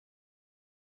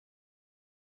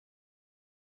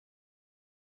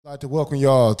I'd like to welcome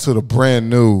y'all to the brand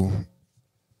new,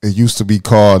 it used to be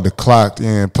called the Clocked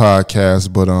In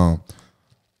Podcast, but I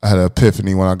had an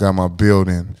epiphany when I got my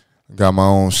building, got my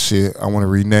own shit. I want to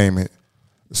rename it.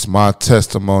 It's My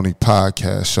Testimony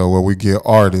Podcast Show where we get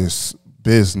artists,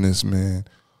 businessmen,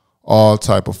 all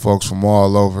type of folks from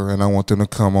all over, and I want them to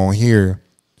come on here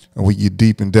and we get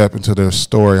deep in depth into their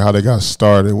story, how they got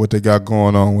started, what they got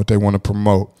going on, what they want to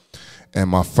promote.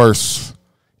 And my first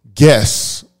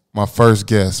guest,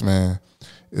 man,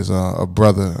 is a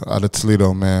brother out of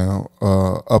Toledo, man,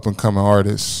 up-and-coming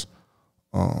artist,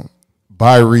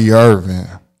 Byrie Irving.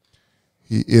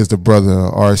 He is the brother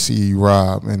of RCE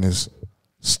Rob, and his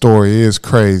story is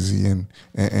crazy and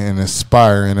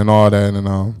inspiring and all that.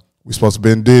 And we supposed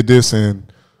to did this in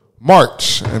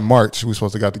March. In March, we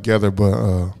supposed to got together, but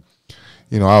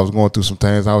I was going through some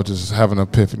things. I was just having an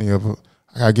epiphany of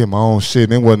I gotta get my own shit.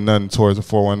 And it wasn't nothing towards the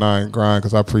 419 grind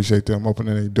because I appreciate them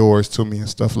opening their doors to me and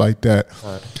stuff like that.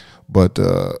 Right. But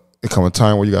it come a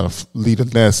time where you gotta lead a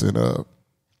nest and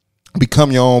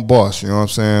become your own boss. You know what I'm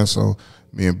saying? So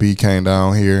me and B came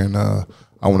down here, and I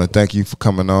want to thank you for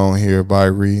coming on here,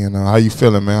 Byrie. And how you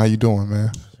feeling, man? How you doing,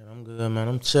 man? I'm good, man.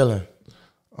 I'm chilling.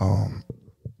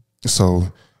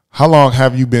 So how long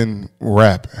have you been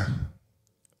rapping?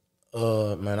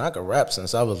 Man, I could rap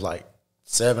since I was like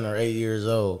 7 or 8 years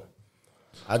old.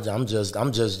 I'm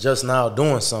just now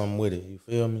doing something with it. You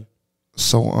feel me?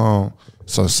 So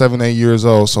 7, 8 years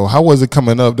old. So how was it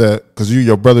coming up that, because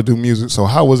your brother do music, so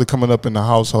how was it coming up in the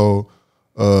household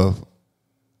of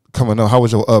coming up? How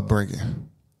was your upbringing?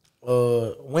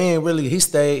 We ain't really, he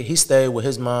stayed with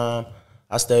his mom.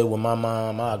 I stayed with my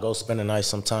mom. I go spend the night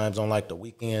sometimes on like the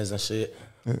weekends and shit.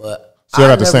 Yeah. But so I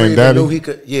got the same daddy?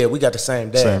 We got the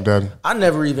same dad. Same daddy. I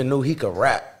never even knew he could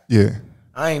rap. Yeah.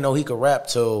 I ain't know he could rap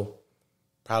till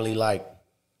probably like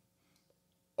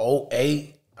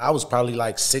 08. I was probably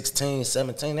like 16,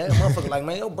 17. That motherfucker like,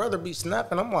 man, your brother be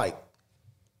snapping. I'm like,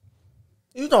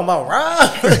 you talking about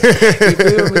rap? You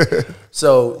feel me?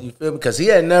 So, you feel me? Because he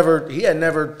had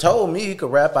never told me he could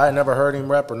rap. I had never heard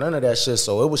him rap or none of that shit.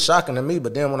 So it was shocking to me.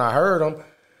 But then when I heard him,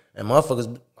 and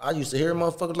motherfuckers, I used to hear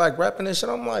motherfuckers like rapping and shit.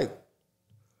 I'm like,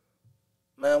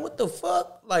 man, what the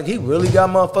fuck? Like, he really got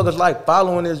motherfuckers like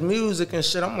following his music and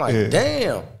shit. I'm like,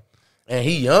 damn. And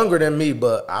he younger than me,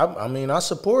 but I mean, I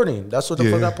support him. That's what the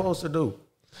fuck I'm supposed to do.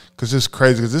 Because it's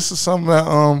crazy. Because this is something that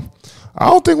I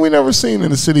don't think we never seen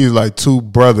in the city is like two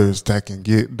brothers that can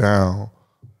get down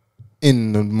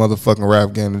in the motherfucking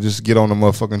rap game and just get on the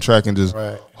motherfucking track and just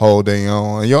hold their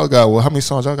own. And y'all got, how many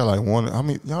songs? Y'all got like one. How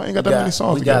many? Y'all ain't got that many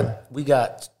songs together. We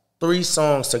got 3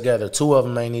 songs together. 2 of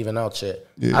them ain't even out yet.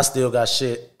 Yeah. I still got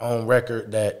shit on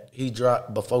record that he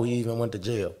dropped before he even went to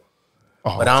jail.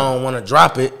 Oh, but I don't want to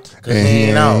drop it because he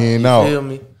ain't out. You feel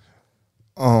me?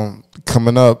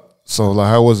 Coming up, so like,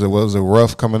 how was it? Was it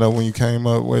rough coming up when you came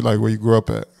up? Where you grew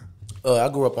up at? I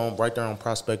grew up right there on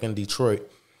Prospect in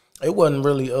Detroit. It wasn't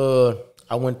really.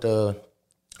 I went to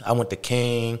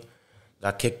King,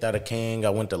 got kicked out of King. I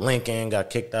went to Lincoln,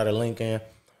 got kicked out of Lincoln,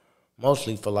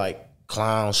 mostly for like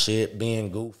clown shit,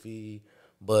 being goofy.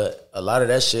 But a lot of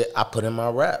that shit I put in my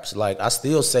raps. Like, I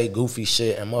still say goofy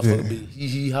shit and motherfucker be hee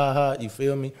hee ha ha, you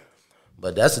feel me?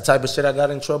 But that's the type of shit I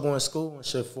got in trouble in school and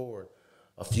shit for.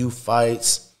 A few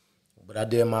fights. But I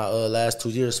did my last 2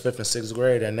 years, 5th and 6th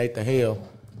grade at Nathan Hill.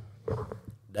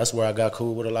 That's where I got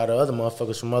cool with a lot of other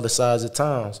motherfuckers from other sides of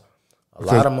towns. A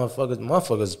lot of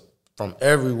motherfuckers from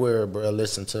everywhere, bro,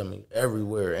 listen to me.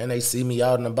 Everywhere. And they see me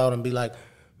out and about and be like,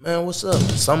 man, what's up?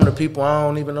 Some of the people, I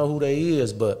don't even know who they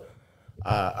is, but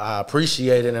I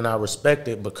appreciate it and I respect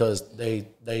it because they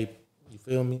you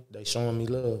feel me? They showing me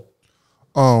love.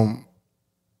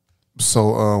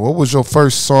 So what was your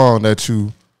first song that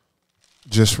you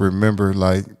just remember,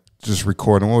 like, just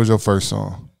recording? What was your first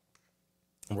song?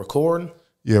 Recording?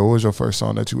 Yeah, what was your first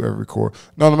song that you ever recorded?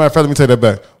 No, matter of fact, let me take that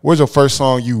back. What was your first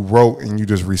song you wrote and you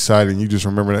just recited and you just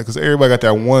remember that? Because everybody got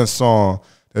that one song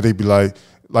that they be like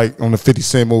on the 50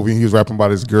 Cent movie, he was rapping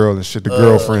about his girl and shit, the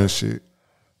girlfriend shit.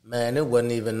 Man, it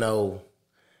wasn't even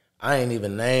I ain't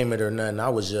even name it or nothing.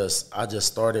 I just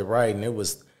started writing. It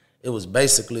was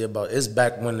basically about, it's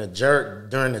back when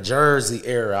during the Jersey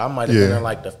era. I might have been in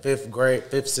like the 5th,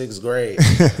 6th grade.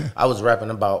 I was rapping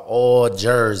about all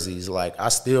jerseys. Like, I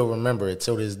still remember it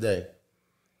till this day.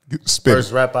 Spit.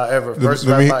 First rap I ever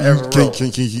wrote.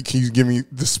 Can you give me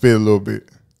the spit a little bit?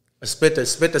 Spit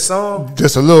the song.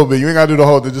 Just a little bit. You ain't gotta do the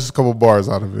whole thing. Just a couple bars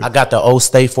out of it. I got the old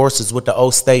state forces with the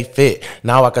old state fit.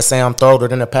 Now I can say I'm throwed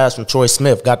in the past from Troy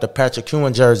Smith. Got the Patrick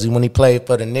Ewing jersey when he played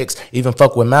for the Knicks. Even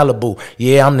fuck with Malibu.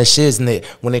 Yeah, I'm the shiznit.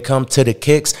 When it come to the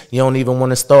kicks, you don't even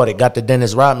want to start it. Got the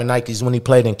Dennis Rodman Nikes when he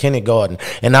played in kindergarten.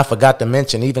 And I forgot to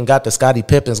mention, even got the Scottie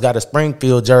Pippins. Got a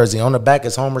Springfield jersey. On the back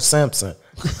is Homer Simpson.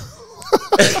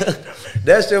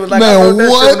 That shit was like, man, I wrote that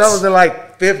what? shit when I was in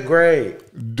like 5th grade.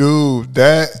 Dude,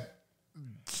 that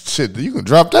shit, you can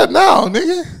drop that now,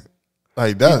 nigga.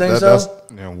 Like that.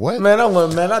 That's man, what? Man, I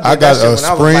got that a shit when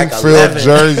I was Springfield like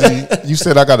jersey. You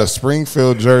said I got a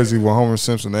Springfield jersey with Homer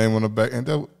Simpson name on the back,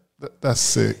 and that's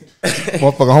sick.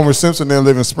 Motherfucker, Homer Simpson didn't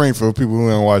live in Springfield. People who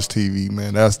don't watch TV,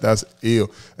 man, that's ill.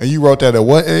 And you wrote that at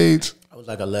what age? I was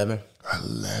like 11.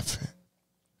 11.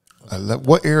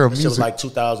 What era of That music? shit was like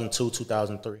 2002,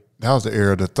 2003. That was the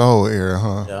era, the throw era,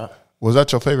 huh? Yeah. Was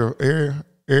that your favorite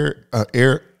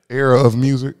era of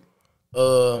music?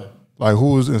 Like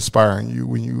who was inspiring you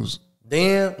when you was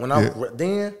I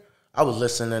was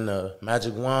listening to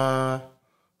Magic Juan,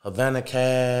 Havana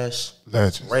Cash,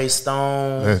 legends, Ray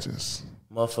Stone, legends,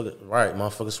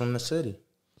 motherfuckers from the city.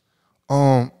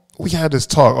 We had this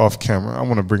talk off camera. I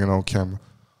want to bring it on camera.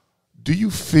 Do you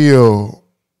feel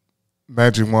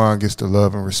Magic Juan gets the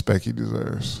love and respect he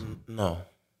deserves? No,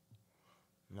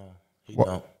 he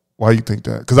don't. Why you think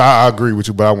that? Because I agree with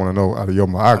you, but I want to know out of your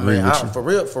mind. I agree with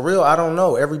you. For real, I don't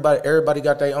know. Everybody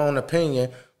got their own opinion,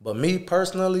 but me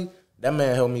personally, that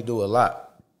man helped me do a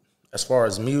lot. As far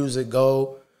as music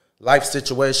go, life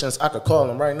situations, I could call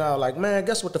him right now, like, man,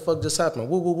 guess what the fuck just happened?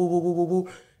 Woo, woo, woo, woo, woo, woo, woo.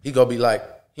 He gonna be like,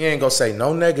 he ain't gonna say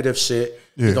no negative shit.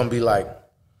 Yeah. He gonna be like,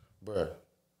 bruh,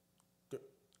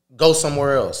 go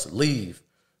somewhere else, leave.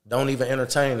 Don't even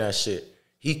entertain that shit.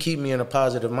 He keep me in a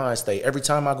positive mind state. Every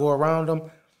time I go around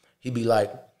him, he be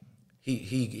like,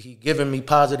 he giving me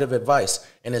positive advice,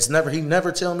 and he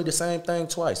never tell me the same thing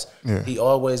twice. Yeah. He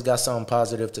always got something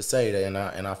positive to say, and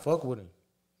I fuck with him.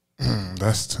 And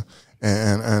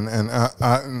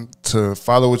I to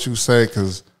follow what you say,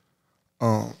 because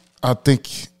I think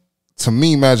to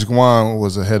me Magic Juan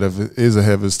is ahead of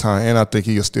his time, and I think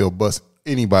he'll still bust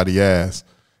anybody ass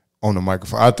on the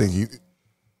microphone.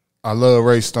 I love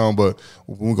Ray Stone, but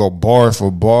when we go bar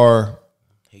for bar.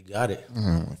 Got it.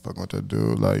 Fucking with that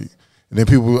dude. Like, and then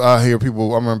people out here, I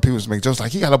remember people make jokes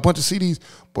like he got a bunch of CDs.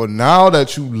 But now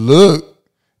that you look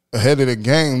ahead of the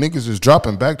game, niggas is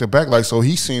dropping back to back. Like, so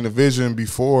he's seen the vision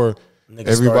before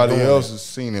everybody else has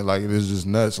seen it. Like, it is just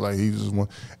nuts. Like, he just one.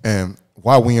 And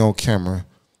while we on camera,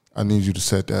 I need you to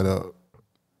set that up.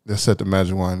 Let's set the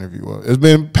Magic Juan interview up. It's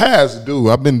been past due.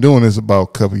 I've been doing this about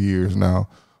a couple years now.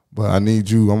 But I need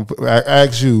you. I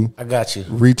ask you. I got you.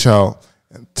 Reach out.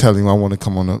 And tell him I want to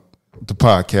come on the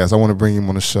podcast. I want to bring him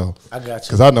on the show. I got you.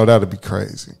 Because I know that'd be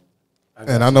crazy.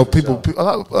 I know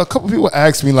a couple people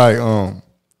ask me like,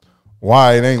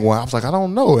 why it ain't one. I was like, I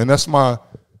don't know. And that's like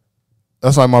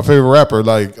my favorite rapper.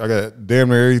 Like, I got damn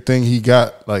near everything he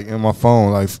got like in my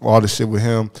phone, like all the shit with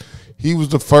him. He was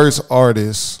the first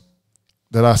artist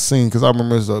that I seen, because I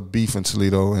remember there's a beef in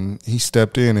Toledo, and he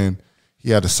stepped in and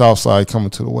he had the South Side coming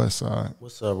to the West Side.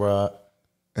 What's up, Rod?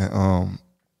 And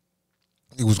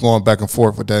he was going back and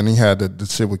forth with that, and he had the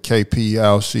shit with KP,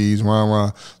 Al Shees,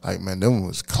 Ron. Like, man, them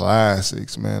was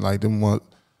classics, man. Like, them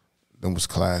was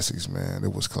classics, man.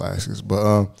 It was classics.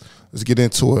 But let's get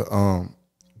into it.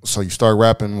 So you start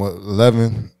rapping, what,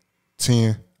 11,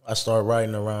 10? I started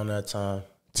writing around that time.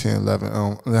 10, 11.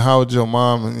 And how did your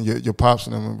mom and your pops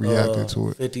and them reacted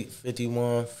to it?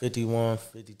 51,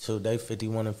 52. They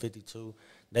 51 and 52.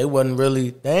 They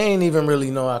ain't even really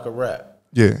know I could rap.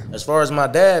 Yeah. As far as my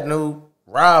dad knew,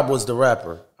 Rob was the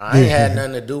rapper. I ain't had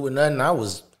nothing to do with nothing. I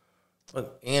was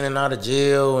in and out of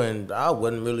jail, and I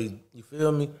wasn't really, you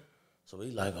feel me? So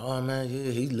he like, oh, man, yeah,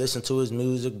 he listened to his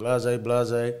music, blase,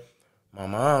 blase. My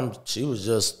mom, she was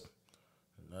just,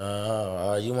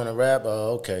 you want to rap?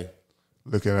 Okay.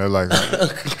 Looking at it like,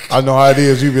 I know how it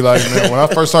is. You be like, man, when I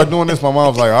first started doing this, my mom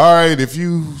was like, all right, if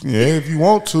you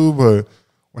want to, but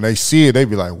when they see it, they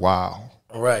be like, wow.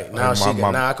 Right. Now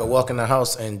now I could walk in the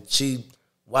house and she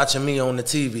watching me on the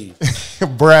TV.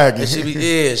 Bragging. And she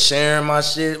be, sharing my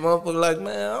shit. Motherfucker like,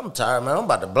 man, I'm tired, man. I'm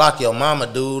about to block your mama,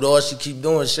 dude. All she keep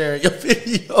doing is sharing your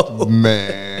video.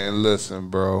 Man, listen,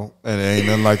 bro. And it ain't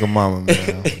nothing like a mama,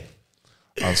 man.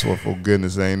 I swear for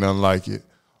goodness, there ain't nothing like it.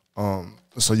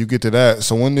 So you get to that.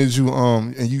 So when did you,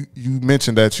 and you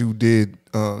mentioned that you did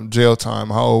jail time.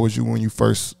 How old was you when you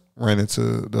first ran into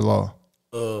the law?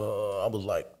 I was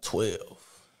like 12.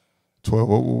 12.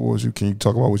 What was you? Can you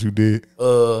talk about what you did?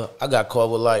 I got caught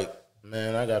with like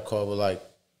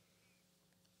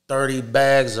 30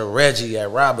 bags of Reggie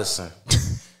at Robinson.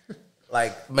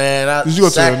 Like, man, did you go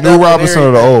to the new Robinson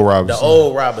or the old Robinson? The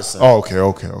old Robinson. Oh,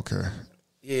 okay.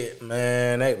 Yeah,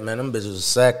 man, them bitches was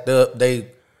sacked up.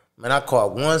 I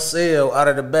caught one sale out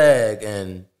of the bag,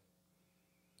 and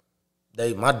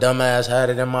my dumb ass had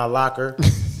it in my locker.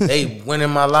 They went in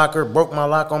my locker, broke my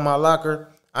lock on my locker.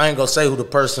 I ain't gonna say who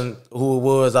it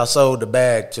was I sold the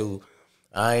bag to.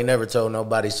 I ain't never told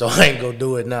nobody, so I ain't gonna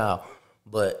do it now.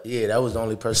 But yeah, that was the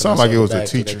only person. Sound like it was a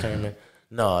teacher. Came in.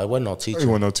 No, it wasn't no teacher. It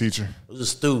wasn't no teacher. It was a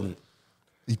student.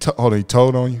 He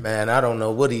told on you? Man, I don't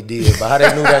know what he did, but how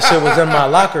they knew that shit was in my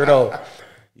locker though.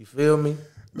 You feel me?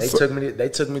 They took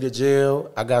me to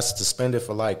jail. I got suspended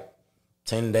for like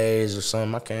 10 days or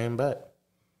something. I came back.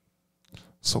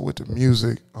 So with the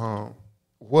music,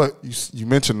 what you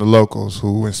mentioned the locals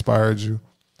who inspired you.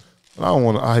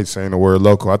 I hate saying the word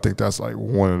local. I think that's like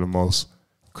one of the most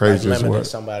craziest words.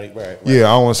 Somebody, right. Yeah,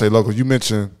 I don't want to say local. You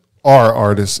mentioned our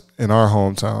artists in our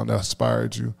hometown that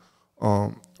inspired you.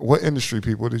 What industry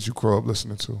people did you grow up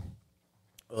listening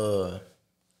to?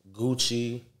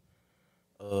 Gucci,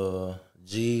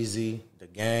 Jeezy, The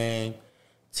Game,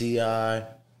 T.I.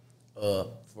 For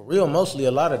real, mostly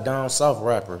a lot of down south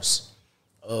rappers.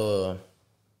 Bow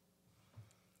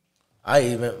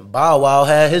Wow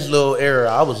had his little era.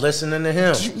 I was listening to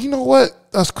him. You know what?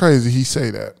 That's crazy he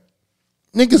say that.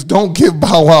 Niggas don't give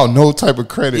Bow Wow no type of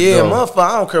credit. Yeah, though. motherfucker,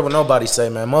 I don't care what nobody say,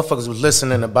 man. Motherfuckers was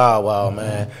listening to Bow Wow,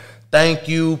 man. Thank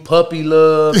you, puppy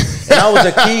love. And I was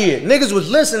a kid. Niggas was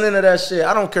listening to that shit.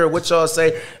 I don't care what y'all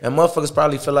say. And motherfuckers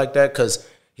probably feel like that because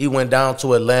he went down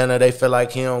to Atlanta. They feel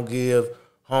like he don't give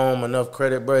home enough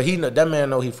credit, bro. That man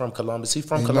know he from Columbus. He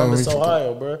from Columbus,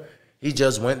 Ohio, bro. He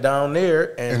just went down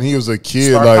there and he was a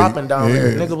kid, started like popping down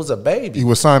there. Nigga was a baby. He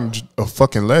was signed a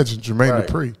fucking legend, Jermaine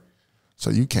Dupri. So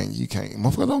you can't.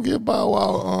 Motherfucker, don't get Bow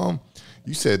Wow.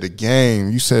 You said The Game.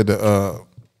 You said the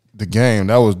Game.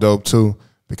 That was dope too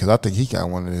because I think he got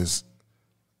one of his.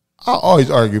 I always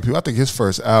argue with people. I think his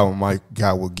first album, Mike,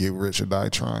 God Will Get Rich or Die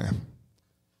Trying.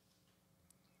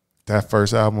 That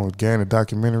first album with Gang, the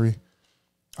documentary.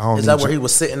 Is that where he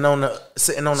was sitting on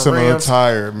the rims?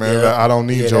 Tired, man. Yeah. I don't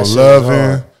need your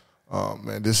loving. Oh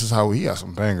man, this is how he got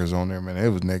some bangers on there, man. It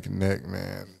was neck and neck,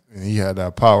 man. And he had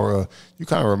that power. You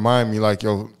kind of remind me like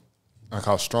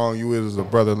how strong you is as a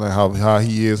brother, like how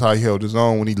he is, how he held his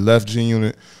own when he left G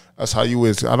Unit. That's how you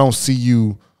is. I don't see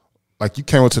you like you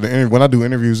came into the interview. When I do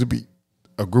interviews, it be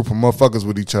a group of motherfuckers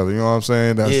with each other. You know what I'm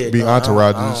saying? That's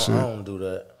entourage and shit. I don't do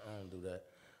that.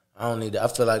 I don't need that. I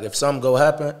feel like if something go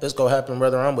happen, it's gonna happen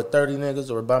whether I'm with 30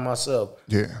 niggas or by myself.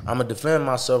 Yeah. I'm gonna defend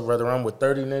myself whether I'm with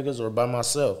 30 niggas or by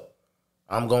myself.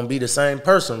 I'm gonna be the same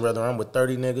person whether I'm with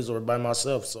 30 niggas or by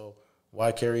myself. So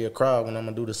why carry a crowd when I'm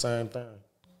gonna do the same thing?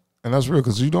 And that's real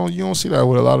because you don't see that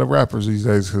with a lot of rappers these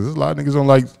days because a lot of niggas don't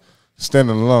like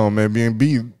standing alone, man.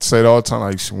 B&B say it all the time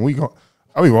like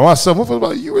I mean by myself. What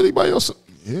about you really by yourself?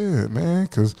 Yeah, man,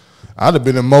 because I'd have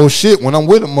been in more shit when I'm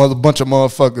with a bunch of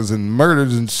motherfuckers and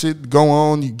murders and shit go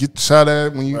on. You get shot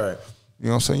at when you, you know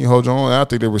what I'm saying? You hold your own. I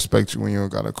think they respect you when you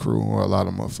don't got a crew or a lot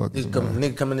of motherfuckers.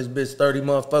 Nigga come in this bitch, 30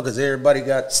 motherfuckers. Everybody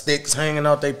got sticks hanging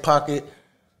out their pocket.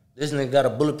 This nigga got a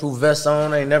bulletproof vest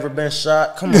on. Ain't never been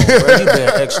shot. Come on, bro. You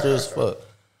been extra as fuck.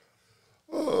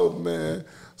 Oh, man.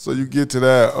 So you get to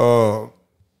that.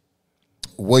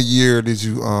 What year did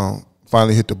you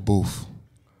finally hit the booth?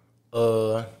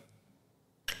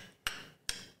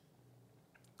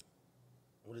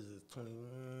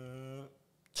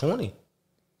 2020.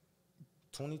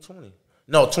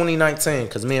 No, 2019,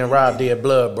 because me and Rob did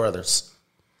Blood Brothers.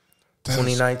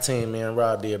 2019, me and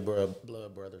Rob did Blood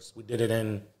Brothers. We did it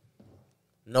in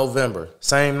November.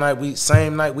 Same night we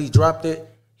dropped it,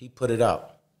 he put it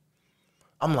out.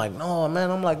 I'm like, no, man.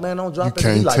 Don't drop it.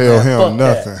 You can't tell him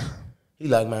nothing. He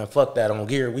like, man, fuck that on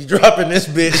Gerry. We dropping this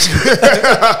bitch.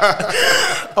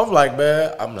 I'm like,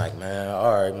 man,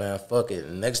 all right, man, fuck it.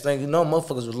 And next thing you know,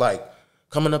 motherfuckers was like,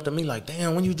 coming up to me like,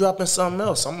 damn, when you dropping something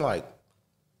else? I'm like,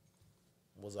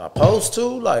 was I supposed to?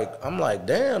 Like, I'm like,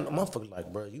 damn. The motherfucker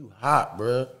like, bro, you hot,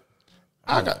 bro.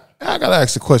 I got to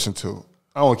ask a question, too.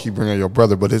 I don't want to keep bringing your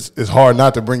brother, but it's hard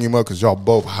not to bring him up because y'all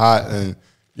both hot and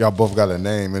y'all both got a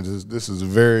name. And this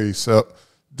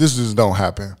just don't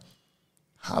happen.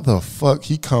 How the fuck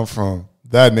he come from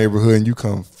that neighborhood and you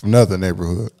come from another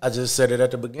neighborhood? I just said it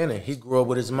at the beginning. He grew up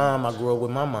with his mom. I grew up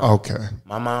with my mom. Okay.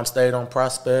 My mom stayed on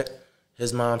Prospect.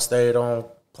 His mom stayed on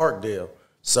Parkdale.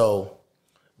 So,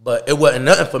 but it wasn't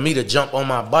nothing for me to jump on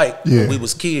my bike when we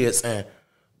was kids and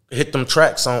hit them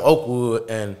tracks on Oakwood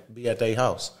and be at their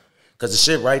house. Because the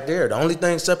shit right there, the only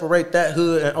thing separate that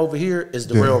hood and over here is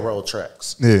the railroad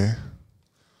tracks. Yeah.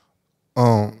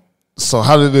 So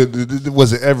how did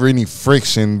was it ever any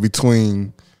friction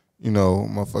between, you know,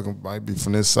 motherfucker might be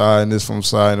from this side and this from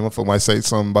side, and motherfucker might say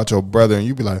something about your brother, and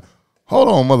you be like, hold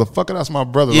on, motherfucker, that's my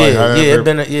brother. Yeah,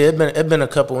 it been a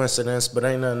couple incidents, but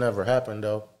ain't nothing ever happened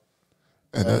though.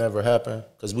 Ain't never happened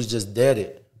because we just dead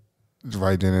it.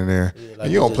 Right then and there. Yeah, like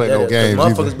and you don't play no games.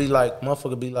 Motherfuckers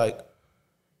be like,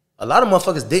 a lot of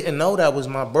motherfuckers didn't know that was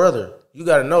my brother. You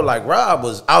got to know, like, Rob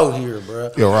was out here, bro.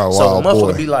 Yeah, Rob, so wild the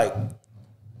motherfucker boy. be like,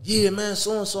 yeah, man,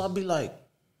 so and so. I'll be like,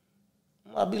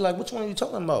 which one are you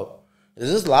talking about?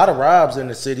 There's a lot of Robs in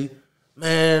the city,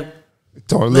 man.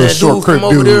 Short come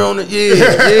over dude. there on the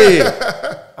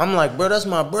yeah. I'm like, bro, that's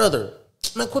my brother.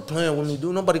 Man, quit playing with me,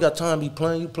 dude. Nobody got time to be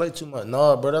playing. You play too much.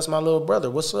 Nah, bro, that's my little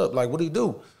brother. What's up? Like, what do he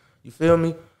do? You feel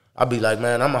me? I be like,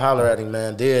 man, I'ma holler at him,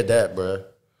 man. Dead that, bro.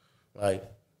 Like,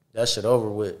 that shit over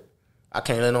with. I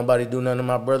can't let nobody do nothing to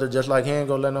my brother, just like he ain't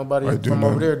gonna let nobody from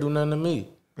over there do nothing to me.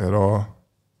 At all.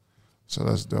 So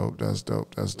that's dope. That's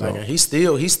dope. That's dope. Like, he's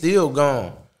still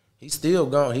gone. He's still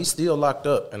gone. He's still locked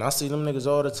up. And I see them niggas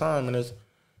all the time, and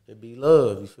it be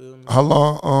love. You feel me? How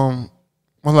long?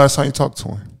 When last time you talked to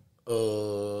him?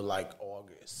 Like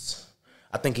August.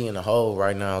 I think he in the hole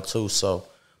right now too. So,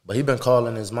 but he been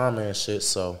calling his mama and shit.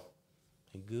 So,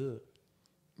 he good.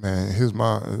 Man, his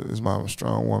mom a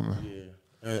strong woman.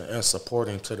 Yeah, and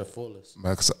supporting to the fullest.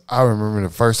 Man, 'cause I remember the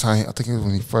first time. I think it was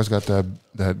when he first got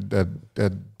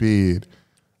that bid.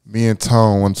 Me and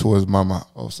Tone went to his mama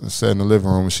house and sat in the living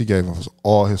room, and she gave us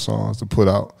all his songs to put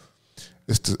out.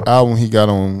 It's the album he got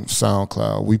on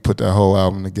SoundCloud. We put that whole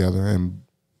album together and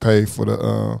paid for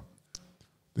the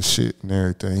shit and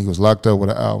everything. He was locked up with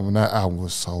an album, and that album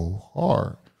was so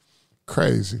hard,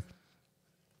 crazy.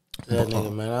 That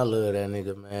nigga, man, I love that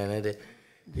nigga, man.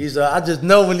 He's I just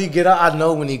know when he get out. I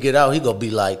know when he get out, he gonna be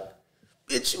like,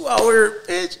 "Bitch, you out here,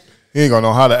 bitch." He ain't gonna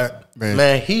know how to act, man.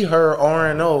 Man, he heard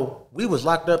R&O. We was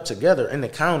locked up together in the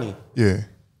county. Yeah.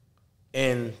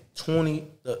 In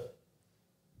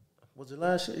was it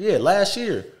last year? Yeah, last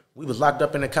year. We was locked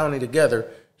up in the county together.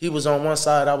 He was on one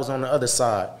side, I was on the other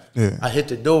side. Yeah. I hit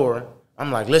the door.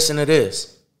 I'm like, listen to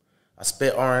this. I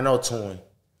spit R&O to him.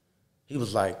 He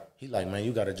like, man,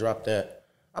 you gotta drop that.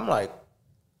 I'm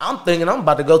thinking I'm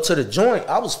about to go to the joint.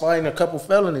 I was fighting a couple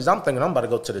felonies. I'm thinking I'm about to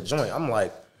go to the joint. I'm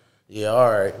like, yeah,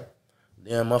 all right.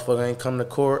 Then motherfucker ain't come to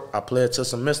court. I pled to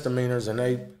some misdemeanors and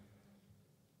they,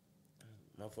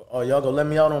 oh, y'all gonna let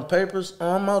me out on papers?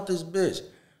 Oh, I'm out this bitch.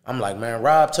 I'm like, man,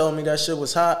 Rob told me that shit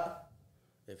was hot.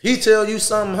 If he tell you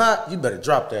something hot, you better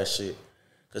drop that shit.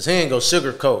 Cause he ain't gonna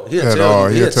sugarcoat.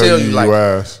 He'll tell you like,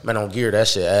 ass. Man, don't gear that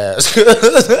shit ass.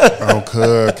 Don't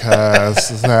cut,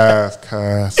 cast.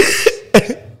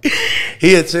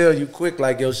 He'll tell you quick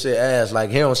like your shit ass. Like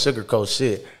he don't sugarcoat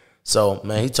shit. So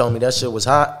man, he told me that shit was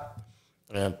hot.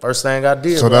 And first thing I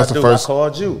did, I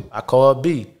called you. I called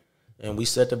B. And we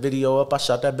set the video up. I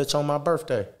shot that bitch on my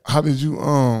birthday. How did you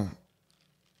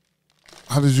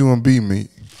and B meet?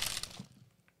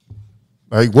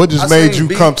 Like, what just made you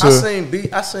come to?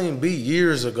 I seen B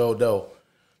years ago though,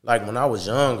 like when I was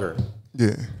younger.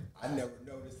 Yeah. I never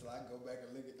noticed till I go back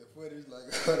and look at the footage. Like,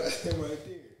 oh, that's him right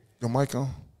there. Your mic on? It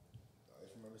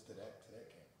remembers to that camera.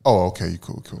 Oh, okay,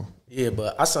 cool. Yeah,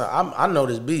 but I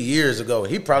noticed B years ago.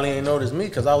 He probably ain't noticed me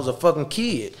because I was a fucking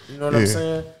kid. You know what I'm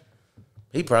saying?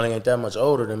 He probably ain't that much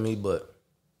older than me, but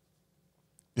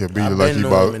yeah, B like you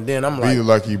about. And then I'm B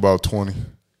like you about 20.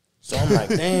 So I'm like,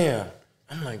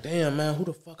 damn, man, who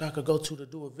the fuck I could go to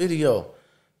do a video?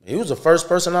 He was the first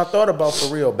person I thought about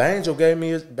for real. Banjo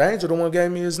the one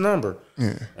gave me his number.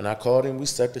 Yeah. And I called him. We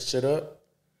set the shit up.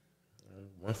 And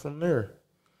went from there.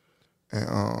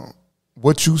 And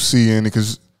what you see in it,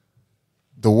 because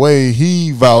the way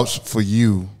he vouched for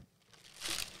you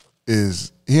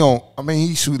is he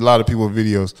shoot a lot of people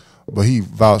videos, but he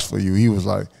vouched for you. He was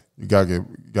like, you gotta get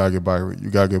Byrie.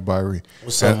 You gotta get Byrie.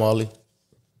 What's up, Molly?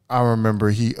 I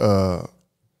remember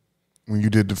when you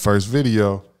did the first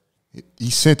video, he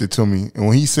sent it to me. And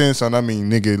when he sent something, I mean,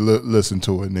 nigga, listen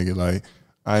to it, nigga. Like,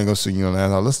 I ain't gonna see you on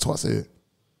that. I listened to it. I said,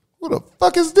 who the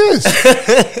fuck is this?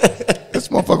 This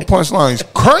motherfucking punchline is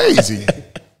crazy.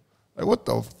 Like, what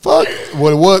the fuck?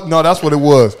 What it was? No, that's what it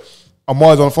was. I'm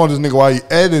always on the phone with this nigga while he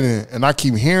editing, and I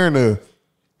keep hearing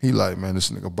he like, man, this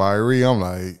nigga Byrie. I'm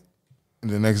like, and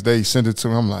the next day he sent it to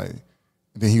me. I'm like, and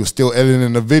then he was still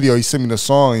editing the video. He sent me the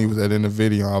song, and he was editing the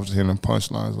video. I was hearing them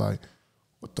punchlines like,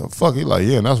 what the fuck? He like,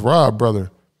 yeah, and that's Rob,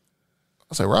 brother.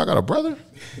 I said, Rob got a brother?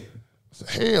 I said,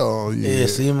 hell yeah. Yeah,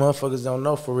 see, motherfuckers don't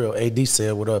know for real. AD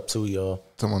said what up too, y'all.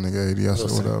 Tell my nigga AD, I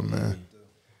said, what up, man?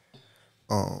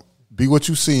 Be what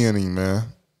you see in him, man.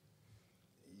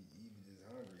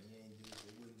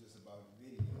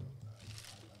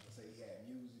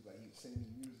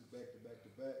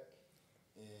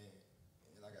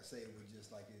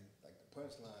 like the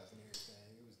punchlines and everything.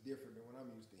 It was different than what I'm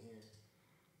used to hearing.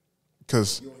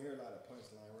 Cause You don't hear a lot of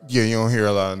punchline rappers. yeah, you don't hear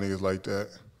a lot of niggas like that.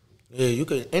 Yeah, you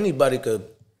could. Anybody could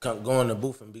go in the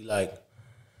booth and be like,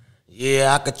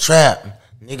 "Yeah, I could trap,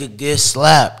 nigga get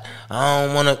slapped. I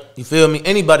don't wanna." You feel me?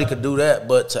 Anybody could do that,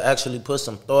 but to actually put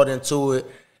some thought into it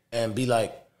and be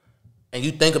like, and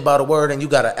you think about a word and you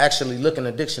gotta actually look in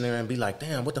the dictionary and be like,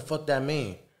 "Damn, what the fuck that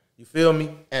mean?" You feel me?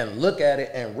 And look at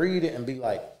it and read it and be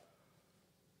like,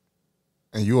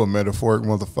 And you a metaphoric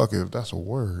motherfucker if that's a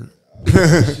word.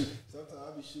 Sometimes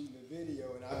I be shooting a video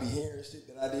and I be hearing shit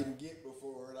that I didn't get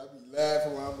before, and I be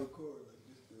laughing while I'm recording. Like,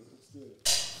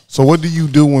 this. So what do you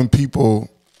do when people?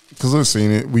 Because I've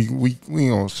seen it. We ain't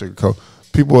gonna sugarcoat.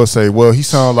 People will say, "Well, he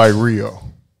sounds like Rio,"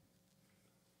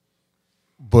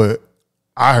 but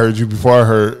I heard you before I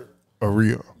heard a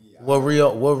Rio. "What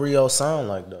Rio sound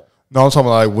like though?" No, I'm talking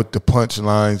about like with the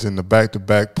punchlines and the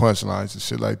back-to-back punchlines and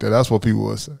shit like that. That's what people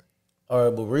will say. All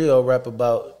right, but Rio rap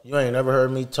about, you ain't never heard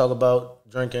me talk about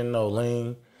drinking no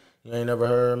lean. You ain't never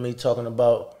heard me talking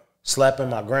about slapping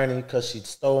my granny because she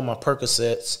stole my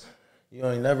Percocets. You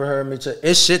ain't never heard me.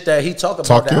 It's shit that he talk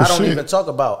about that I don't even talk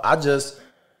about. I'm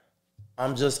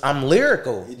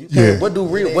lyrical. You can't, Yeah. What do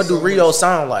Rio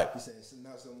sound like? He said it's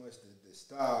not so much the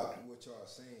style, what y'all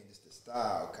saying, it's the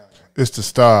style kind of. It's the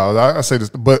style. I say this,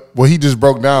 but what he just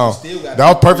broke down, Still got that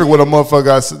was perfect with a motherfucker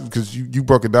got, because you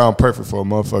broke it down perfect for a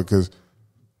motherfucker, because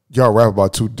y'all rap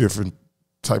about two different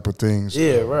type of things.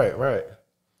 Yeah, right.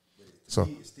 So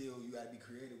Still, you gotta be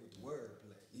creative with the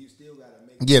wordplay. You still gotta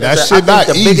make. yeah, that I shit think not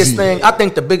the easy. biggest thing. I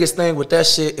think the biggest thing with that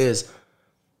shit is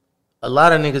a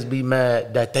lot of niggas be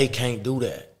mad that they can't do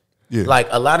that. Yeah. Like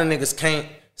a lot of niggas can't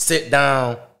sit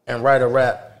down and write a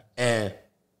rap and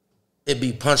it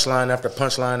be punchline after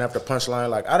punchline after punchline.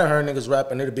 Like I done heard niggas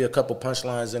rap and it'll be a couple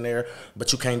punchlines in there,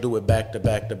 but you can't do it back to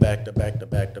back to back to back to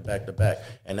back to back to back.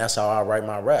 And that's how I write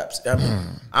my raps. I mean,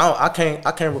 I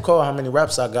can't recall how many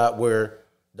raps I got where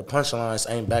the punchlines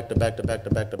ain't back to back to back to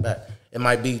back to back. It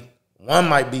might be one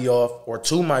might be off or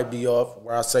two might be off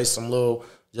where I say some little,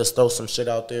 just throw some shit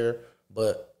out there,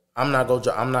 but I'm not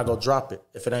gonna drop it.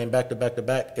 If it ain't back to back to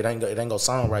back, it ain't gonna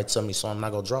sound right to me, so I'm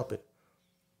not gonna drop it.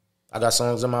 I got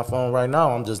songs in my phone right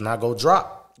now I'm just not gonna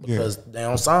drop because they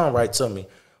don't sound right to me.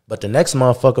 But the next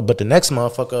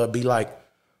motherfucker will be like,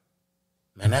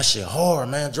 man, that shit hard,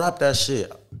 man. Drop that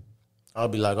shit. I'll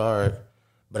be like, all right.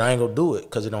 But I ain't gonna do it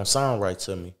because it don't sound right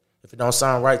to me. If it don't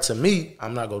sound right to me,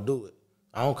 I'm not gonna do it.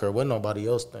 I don't care what nobody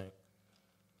else think.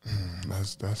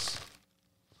 That's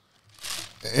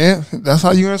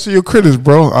how you answer your critics,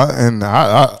 bro.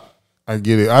 I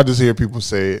get it. I just hear people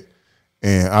say it.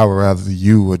 And I would rather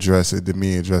you address it than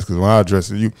me address it. Because when I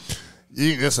address it, you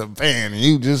just a fan. And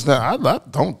you just, I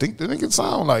don't think that it can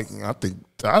sound like, I think,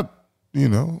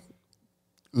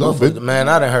 love it. Man,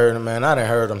 I done heard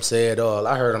him say it all.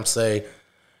 I done heard him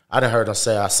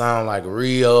say I sound like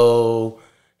Rio.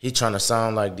 He trying to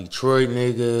sound like Detroit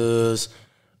niggas.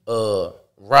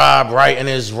 Rob writing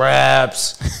his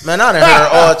raps. Man, I done heard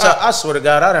all type. I swear to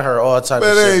God, I done heard all type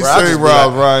of shit, bro. Say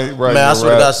Rob right. Man, I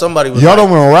swear to God, somebody was y'all like,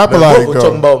 don't want to rap like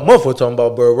Muff talking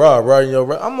about, bro, Rob writing your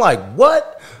rap. I'm like,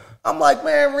 what? I'm like,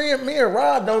 man, me and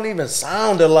Rob don't even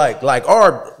sound alike. Like,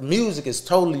 our music is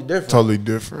totally different. Totally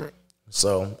different.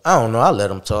 So, I don't know. I let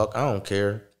them talk. I don't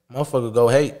care. Motherfucker go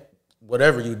hate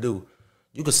whatever you do.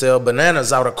 You can sell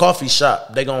bananas out a coffee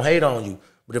shop. They gonna hate on you.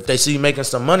 But if they see you making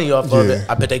some money off of it,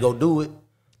 I bet they go do it.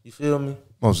 You feel me?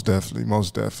 Most definitely.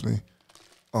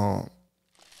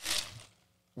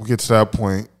 We get to that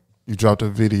point. You dropped a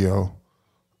video.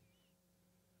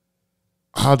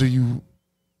 How did you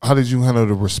handle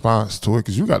the response to it?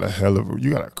 Because you got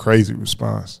a crazy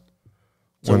response.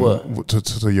 To what?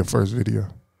 To your first video.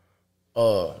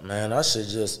 Man, that shit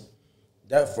just,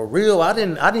 that for real, I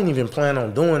didn't even plan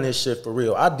on doing this shit for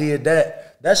real. I did that.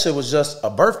 That shit was just a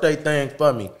birthday thing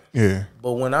for me. Yeah.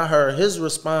 But when I heard his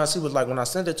response, he was like, when I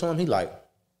sent it to him, he like,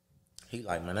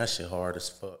 man, that shit hard as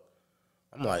fuck.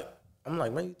 I'm like,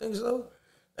 man, you think so?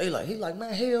 He like,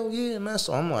 man, hell yeah, man.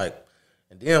 So I'm like,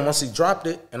 and then once he dropped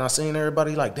it, and I seen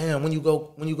everybody like, damn, when you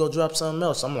go drop something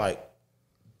else, I'm like,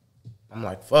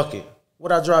 fuck it.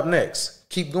 What I drop next?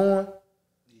 Keep going.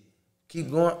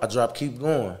 I drop Keep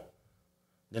Going.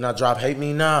 Then I drop Hate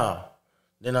Me Now.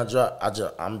 Then I'm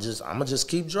gonna just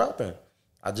keep dropping.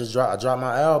 I dropped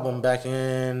my album back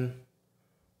in,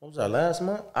 what was that, last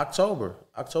month? October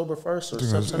 1st or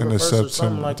September 1st or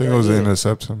something like that. I think it was the end of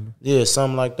September. Yeah,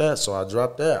 something like that. So I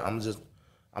dropped that.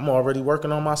 I'm already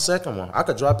working on my second one. I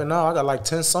could drop it now. I got like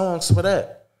 10 songs for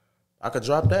that. I could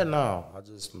drop that now. I'm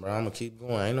gonna keep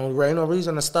going. Ain't no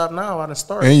reason to stop now. I done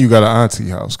started. And you got an auntie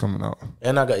house coming out.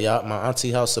 And I got my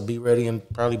auntie house will be ready in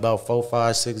probably about 4,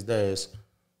 5, 6 days.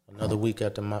 Another week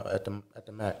at the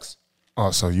max. Oh,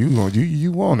 so you want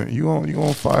it? You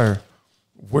on fire?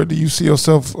 Where do you see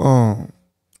yourself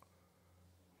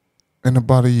in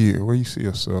about a year? Where you see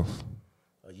yourself?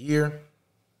 A year?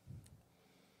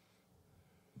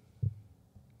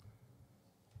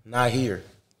 Not here.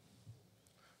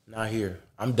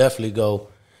 I'm definitely go.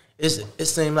 It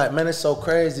seemed like, man, it's so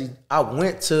crazy. I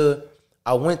went to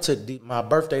my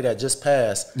birthday that just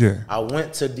passed. Yeah. I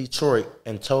went to Detroit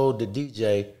and told the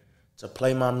DJ to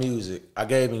play my music. I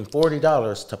gave him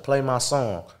 $40 to play my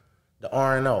song, the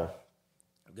R&O.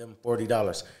 I gave him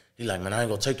 $40. He like, man, I ain't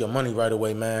gonna take your money right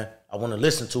away, man. I want to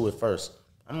listen to it first.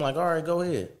 I'm like, all right, go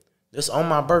ahead. This on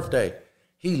my birthday.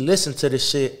 He listened to this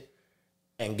shit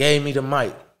and gave me the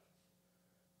mic.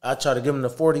 I tried to give him the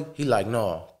 40. He like,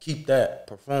 no, keep that,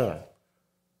 perform.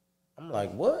 I'm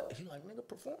like, what? He like, nigga,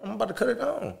 perform. I'm about to cut it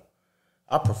down.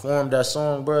 I performed that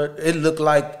song, bro. It looked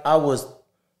like I was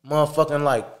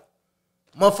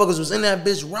motherfuckers was in that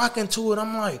bitch rocking to it.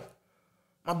 I'm like,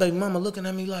 my baby mama looking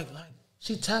at me like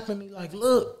she tapping me like,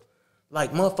 look.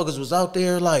 Like motherfuckers was out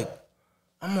there like,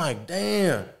 I'm like,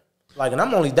 damn. Like, and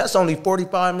that's only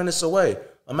 45 minutes away.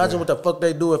 Imagine what the fuck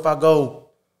they do if I go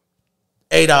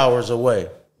 8 hours away.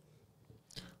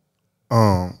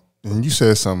 And you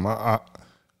said something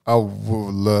I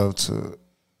would love to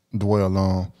dwell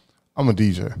on. I'm a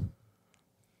DJ.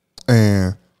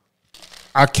 And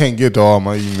I can't get to all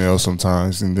my emails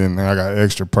sometimes, and then I got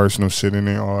extra personal shit in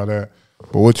there, all that.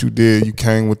 But what you did, you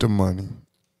came with the money.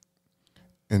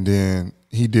 And then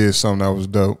he did something that was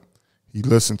dope. He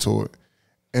listened to it.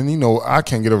 And, you know, I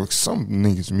can't get over some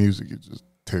niggas' music is just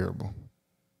terrible.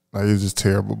 Like, it's just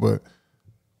terrible. But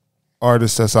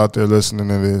artists that's out there listening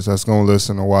to this, that's going to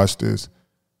listen or watch this,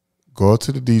 go up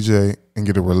to the DJ and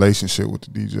get a relationship with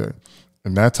the DJ.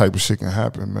 And that type of shit can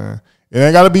happen, man. It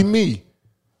ain't got to be me.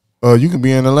 You can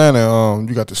be in Atlanta.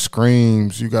 You got the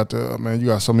Screams. You got you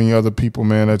got so many other people,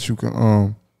 man, that you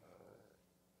can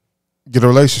get a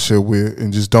relationship with,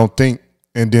 and just don't think.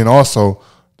 And then also,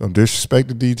 don't disrespect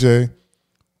the DJ,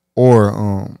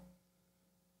 or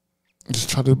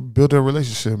just try to build a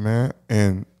relationship, man.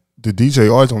 And the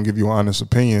DJ always gonna give you an honest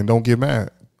opinion. Don't get mad.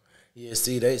 Yeah,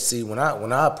 see when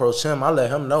I approach him, I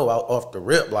let him know off the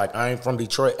rip, like, I ain't from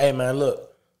Detroit. Hey man,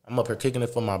 look, I'm up here kicking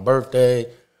it for my birthday.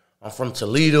 I'm from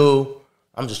Toledo.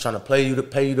 I'm just trying to pay you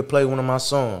to play one of my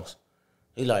songs.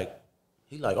 He like,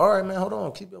 all right, man, hold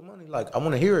on, keep your money. Like, I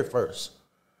want to hear it first,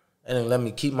 and then let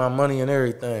me keep my money and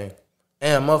everything.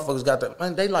 And motherfuckers got that,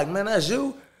 man. They like, man, that's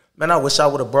you, man. I wish I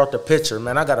would have brought the picture,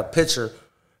 man. I got a picture.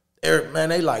 Man,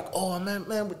 they like, oh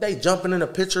man, they jumping in the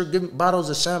picture, giving bottles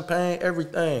of champagne,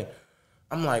 everything.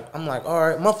 I'm like, all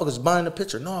right, motherfuckers buying the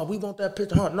picture. No, we want that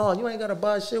picture, huh? No, you ain't gotta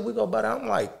buy shit. We go buy that. I'm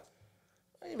like,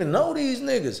 I don't even know these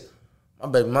niggas. My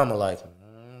baby mama like,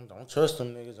 don't trust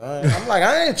them niggas. I'm like,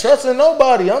 I ain't trusting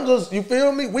nobody. I'm just, you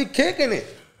feel me? We kicking it.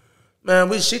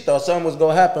 Man, she thought something was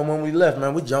gonna happen when we left,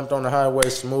 man. We jumped on the highway,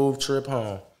 smooth trip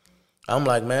home. I'm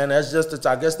like, man, I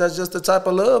guess that's just the type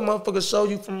of love motherfuckers show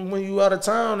you from when you out of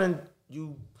town and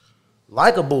you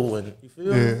likable, and you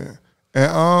feel me?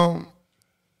 And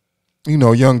you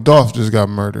know, Young Dolph just got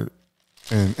murdered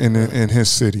in his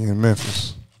city in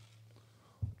Memphis.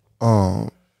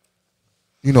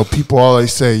 You know, people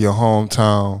always say your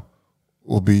hometown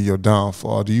will be your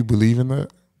downfall. Do you believe in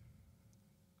that?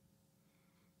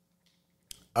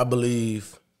 I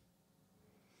believe,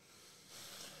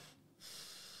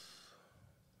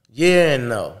 yeah and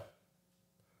no.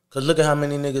 Cause look at how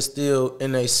many niggas still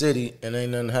in their city and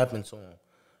ain't nothing happened to them.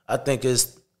 I think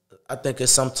it's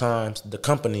sometimes the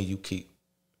company you keep.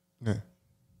 Yeah.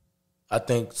 I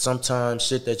think sometimes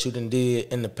shit that you done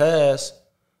did in the past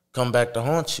come back to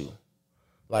haunt you.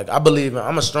 Like,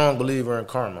 I'm a strong believer in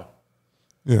karma.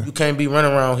 Yeah. You can't be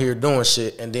running around here doing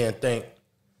shit and then think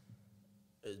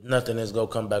nothing is gonna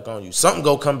come back on you. Something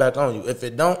gonna come back on you. If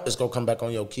it don't, it's gonna come back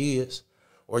on your kids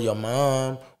or your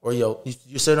mom or you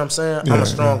see what I'm saying? Yeah, I'm a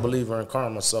strong believer in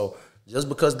karma. So just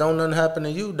because don't nothing happen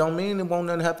to you don't mean it won't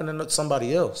nothing happen to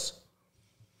somebody else.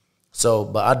 So,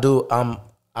 but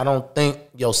I don't think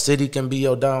your city can be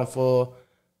your downfall.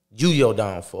 You your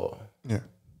downfall. Yeah.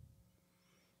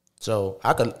 So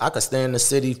I could stay in the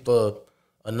city for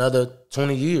another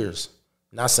 20 years.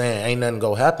 Not saying ain't nothing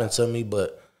gonna happen to me,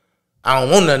 but I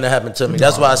don't want nothing to happen to me.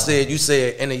 That's why I said, you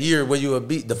said in a year where you would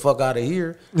beat the fuck out of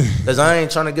here. Because I ain't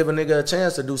trying to give a nigga a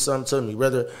chance to do something to me.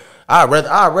 I'd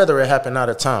rather it happen out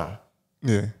of town.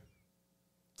 Yeah.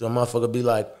 So a motherfucker be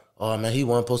like, oh, man, he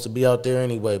wasn't supposed to be out there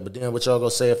anyway. But then what y'all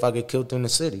gonna say if I get killed in the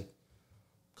city?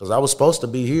 Because I was supposed to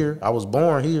be here. I was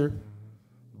born here.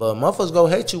 But motherfuckers go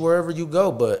hate you wherever you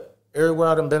go. But everywhere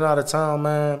I done been out of town,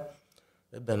 man,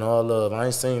 it been all love. I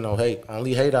ain't seen no hate.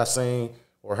 Only hate I seen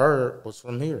or heard was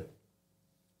from here.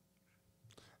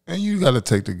 And you got to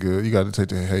take the good. You got to take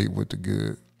the hate with the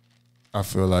good. I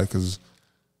feel like, because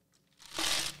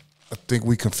I think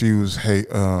we confuse hate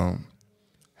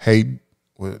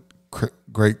with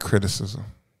great criticism.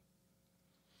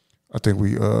 I think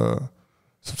we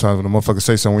sometimes when a motherfucker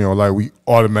say something we don't like, we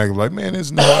automatically like, man,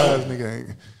 this ass nigga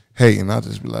ain't hating. I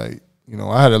just be like, you know,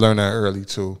 I had to learn that early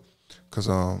too, because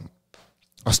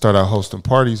I started out hosting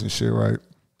parties and shit, right?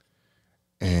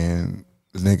 And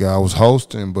the nigga I was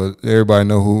hosting, but everybody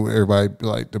know who everybody be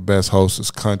like the best host is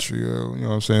country, or you know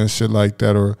what I'm saying, shit like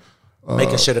that, or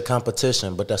making shit a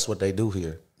competition, but that's what they do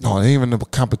here. No, it ain't even a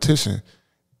competition.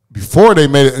 Before they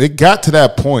made it, it got to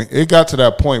that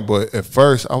point. But at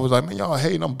first I was like, man, y'all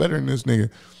hating, I'm better than this nigga.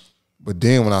 But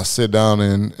then when I sit down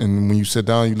and when you sit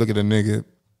down, you look at a nigga,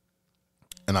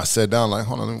 and I sat down like,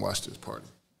 hold on, let me watch this party.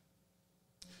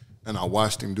 And I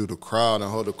watched him do the crowd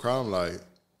and hold the crowd. I'm like,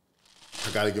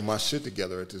 I got to get my shit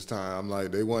together at this time. I'm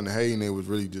like, they wasn't hating, they was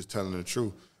really just telling the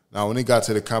truth. Now, when it got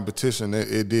to the competition,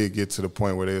 it did get to the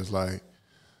point where they was like,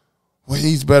 well,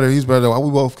 he's better. Why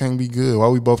we both can't be good? Why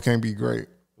we both can't be great?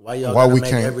 Why y'all gotta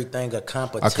make everything a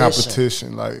competition? A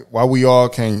competition. Like, why we all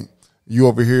can't, you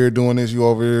over here doing this, you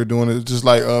over here doing it. Just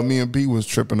like me and B was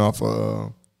tripping off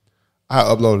I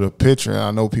uploaded a picture, and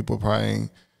I know people probably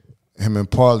ain't, him and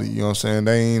Paulie, you know what I'm saying?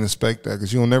 They ain't expect that,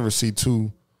 because you'll never see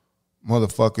two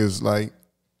motherfuckers like,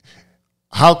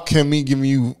 how can me giving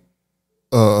you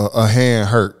a hand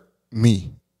hurt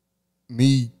me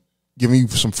give me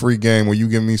some free game, or you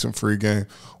give me some free game,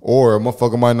 or a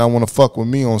motherfucker might not want to fuck with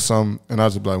me on something, and I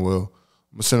just be like, well,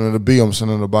 I'm sending it to B, I'm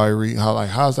sending it to Byrie.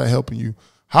 How's that helping you?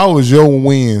 How is your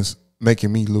wins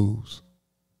making me lose?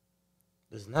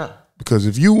 It's not. Because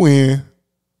if you win,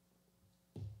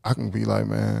 I can be like,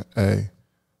 man, hey,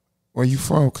 where you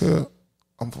from, cuz?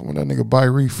 I'm from where that nigga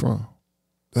Byrie from.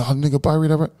 That nigga Byrie,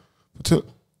 that right? To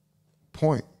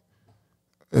point.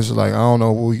 It's like, I don't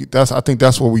know. I think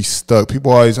that's where we stuck.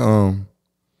 People always,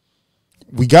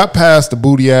 we got past the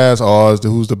booty ass odds,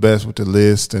 who's the best with the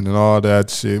list and all that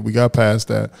shit. We got past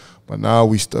that. But now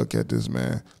we stuck at this,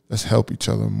 man. Let's help each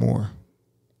other more.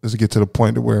 Let's get to the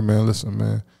point to where, man, listen,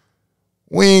 man,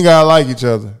 we ain't got to like each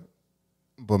other.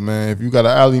 But, man, if you got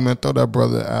an alley, man, throw that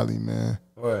brother an alley, man.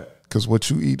 Right. Because what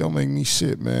you eat don't make me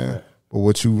shit, man. Right. But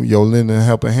what your lending a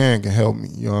helping hand can help me.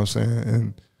 You know what I'm saying?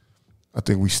 And I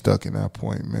think we stuck in that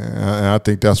point, man. And I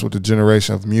think that's what the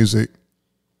generation of music,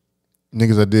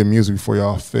 niggas that did music before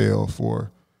y'all fell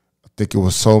for. I think it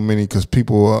was so many, because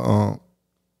people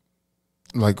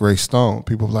like Ray Stone,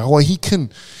 people were like, oh, he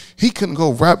couldn't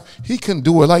go rap. He couldn't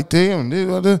do it like them.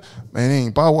 Man, it ain't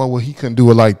about what he couldn't do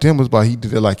it like them. It was about he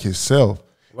did it like himself.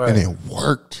 Right. And it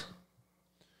worked.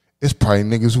 It's probably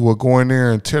niggas who will go in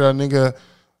there and tear that nigga,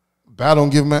 battle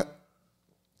and give him that.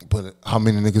 But how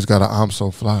many niggas got a I'm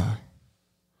So Fly?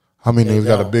 How many niggas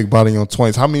got a Big Body on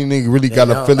 20s? How many niggas really got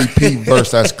a Philly P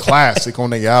verse that's classic on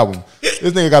their album?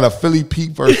 This nigga got a Philly P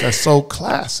verse that's so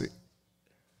classic.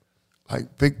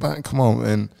 Like, Big Body, come on,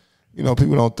 and you know,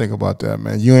 people don't think about that,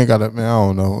 man. You ain't got to, man, I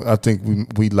don't know. I think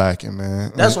we lacking,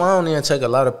 man. That's why I don't even take a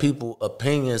lot of people's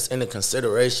opinions into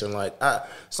consideration. Like,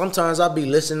 sometimes I be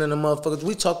listening to motherfuckers.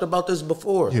 We talked about this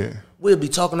before. Yeah. We'll be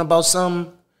talking about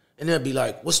something, and they'll be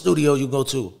like, what studio you go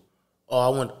to?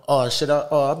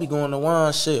 I'll be going to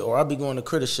Juan shit, or I'll be going to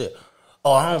Critter shit.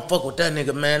 Oh, I don't fuck with that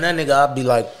nigga, man. That nigga, I'll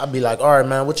be like, all right,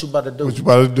 man, what you about to do? What you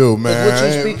about to do, man? What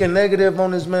you speaking negative on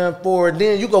this man for? And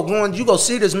then you go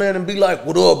see this man and be like,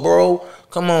 what up, bro?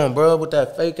 Come on, bro, with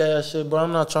that fake ass shit, bro.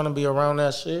 I'm not trying to be around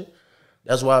that shit.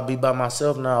 That's why I be by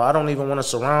myself now. I don't even want to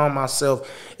surround myself.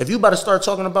 If you about to start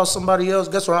talking about somebody else,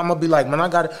 guess what? I'm going to be like, man, I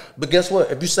got it. But guess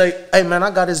what? If you say, hey, man, I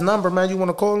got his number, man, you want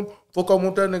to call him? Fuck, I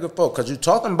want that nigga for. Because you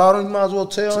talking about him, you might as well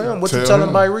tell him. What you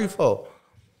telling Byrie for?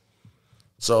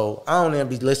 So I don't even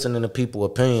be listening to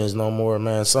people's opinions no more,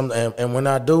 man. And when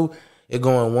I do, it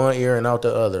go in one ear and out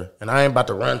the other. And I ain't about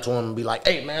to run to him and be like,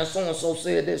 hey, man, so-and-so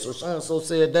said this or so-and-so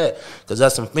said that. Because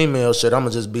that's some female shit. I'm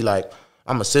going to just be like,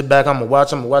 I'm going to sit back, I'm going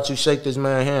to watch you shake this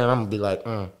man's hand. I'm going to be like,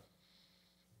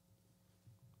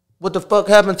 what the fuck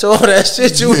happened to all that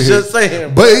shit you was just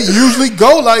saying? But it usually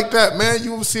go like that, man.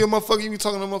 You will see a motherfucker, you be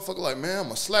talking to a motherfucker like, man, I'm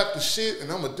going to slap the shit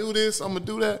and I'm going to do this, I'm going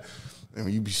to do that. And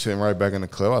when you be sitting right back in the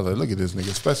club, I was like, look at this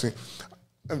nigga. Especially,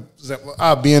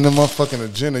 I'll be in the motherfucking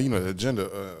agenda. You know, the agenda,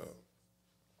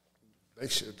 they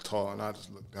shit tall. And I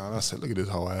just looked down. I said, look at this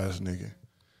whole ass nigga.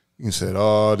 You can say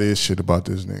all this shit about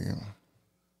this nigga.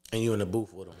 And you in the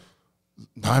booth with him.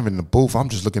 Not even in the booth. I'm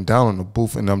just looking down on the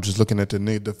booth, and I'm just looking at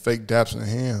the fake daps and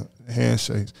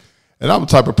handshakes. And I'm the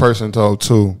type of person, though,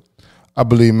 too. I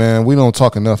believe, man, we don't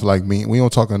talk enough like men. We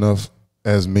don't talk enough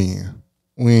as men.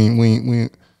 We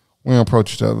don't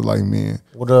approach each other like men.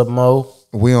 What up, Mo?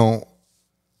 We don't,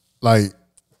 like,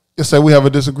 let's say we have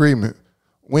a disagreement.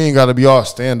 We ain't got to be all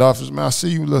standoffish, man. I see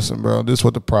you. Listen, bro, this is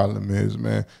what the problem is,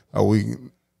 man.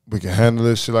 We can handle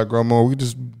this shit like grandma. We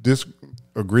just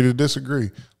agree to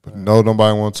disagree. But no,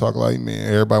 nobody want to talk like me.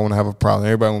 Everybody want to have a problem.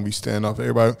 Everybody want to be standoff.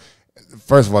 Everybody.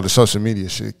 First of all, the social media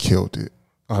shit killed it.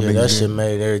 That shit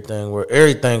made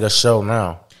everything a show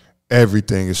now.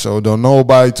 Everything is show. Don't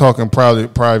nobody talking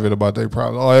private about their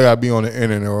problem. Oh, they got to be on the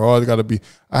internet, or all they got to be.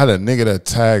 I had a nigga that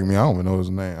tagged me. I don't even know his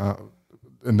name.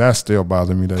 And that still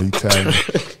bothers me that he tagged me.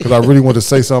 Because I really want to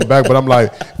say something back. But I'm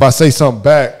like, if I say something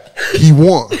back, he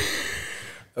won.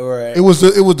 All right. It was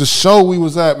the show we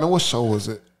was at. Man, what show was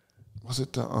it? Was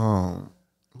it the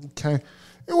who came?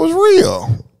 It was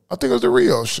Rio. I think it was the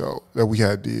Rio show that we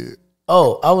had did.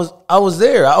 Oh, I was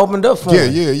there. I opened up for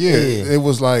him. Yeah. It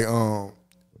was like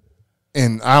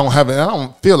and I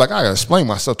don't feel like I gotta explain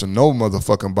myself to no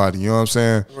motherfucking body. You know what I'm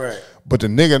saying? Right. But the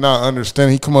nigga not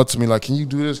understanding, he come up to me like, "Can you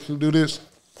do this? Can you do this?"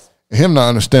 And him not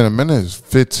understanding, man, there's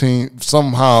 15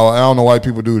 somehow. I don't know why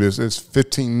people do this. It's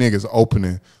 15 niggas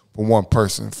opening for one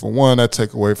person. For one, that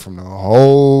take away from the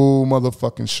whole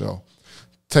motherfucking show.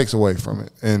 Takes away from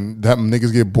it, and that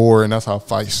niggas get bored, and that's how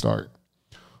fights start.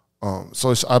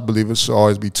 So I believe it should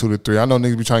always be 2 to 3. I know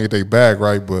niggas be trying to get their bag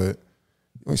right, but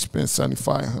you ain't spend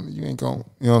 $7,500. You ain't going.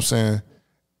 You know what I'm saying?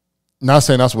 Not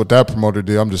saying that's what that promoter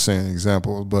did. I'm just saying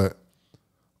examples. But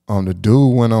the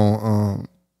dude went on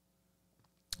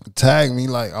tagged me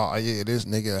like, "Oh yeah, this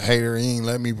nigga a hater. He ain't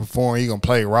let me perform. He gonna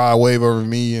play Rod Wave over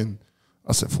me." And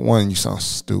I said, for one, you sound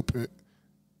stupid.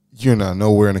 You're not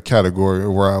nowhere in the category of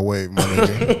Rod Wave, my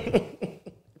nigga.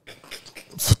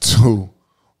 For two,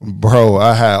 bro,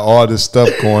 I had all this stuff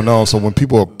going on. So when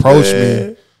people approach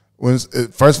me,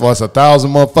 first of all, it's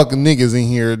 1,000 motherfucking niggas in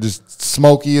here. Just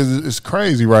Smokey is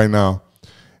crazy right now.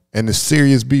 And there's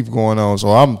serious beef going on. So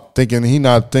I'm thinking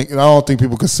I don't think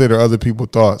people consider other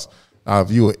people's thoughts. Now,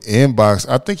 if you were inbox,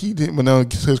 I think he did,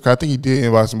 I think he did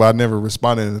inbox him, but I never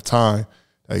responded in the time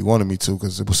that he wanted me to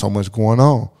because there was so much going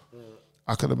on.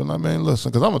 I could have been like, man, listen,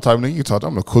 because I'm the type of nigga you talk to.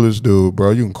 I'm the coolest dude,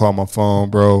 bro. You can call my phone,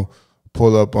 bro.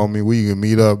 Pull up on me. We can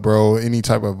meet up, bro. Any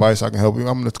type of advice I can help you.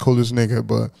 I'm the coolest nigga.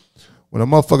 But when a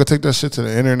motherfucker take that shit to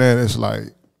the internet, it's like,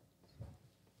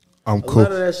 I'm cool. A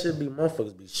lot of that shit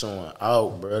motherfuckers be showing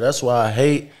out, bro. That's why I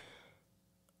hate.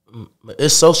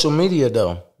 It's social media,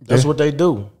 though. That's what they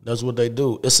do. That's what they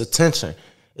do. It's attention.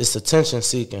 It's attention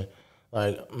seeking.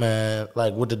 Like, man,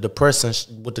 like with the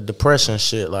depression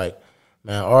shit, like,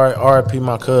 man, R.I.P.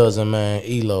 my cousin, man,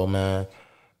 Elo, man.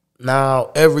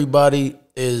 Now everybody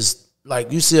is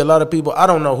like, you see a lot of people. I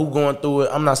don't know who going through it.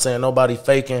 I'm not saying nobody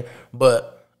faking,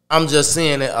 but I'm just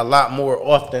seeing it a lot more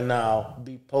often now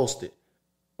be posted.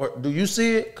 Or do you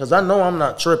see it? Because I know I'm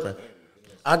not tripping.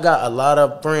 I got a lot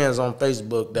of friends on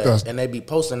Facebook and they be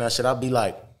posting that shit. I'll be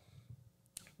like,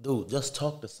 dude, just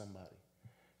talk to somebody.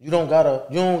 You don't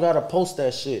gotta post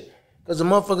that shit. Because the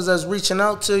motherfuckers that's reaching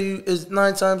out to you is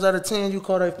 9 times out of 10, you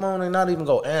call their phone and not even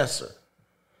go answer.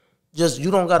 Just,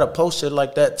 you don't gotta post shit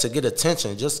like that to get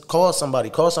attention. Just call somebody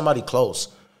close.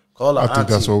 Call an auntie, I think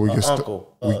that's where we get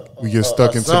uncle, we get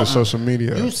stuck into the social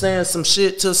media. You saying some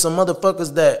shit to some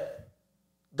motherfuckers that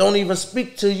don't even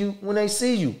speak to you when they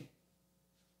see you.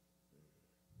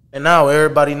 And now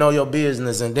everybody know your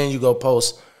business, and then you go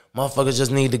post, motherfuckers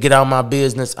just need to get out my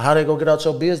business. How they go get out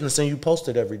your business and you post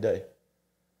it every day?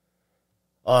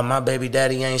 Oh, my baby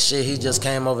daddy ain't shit. He just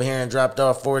came over here and dropped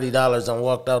off $40 and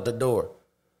walked out the door.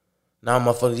 Now,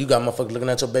 motherfuckers, you got motherfuckers looking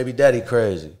at your baby daddy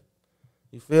crazy.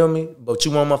 You feel me? But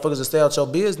you want motherfuckers to stay out your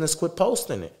business, quit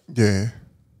posting it. Yeah.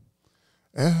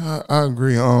 Yeah, I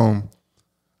agree.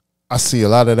 I see a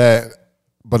lot of that,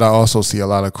 but I also see a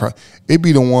lot of it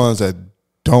be the ones that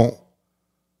don't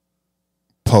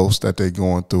post that they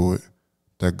going through it,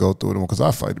 that go through it. Because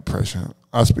I fight depression.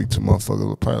 I speak to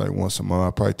motherfuckers probably like once a month.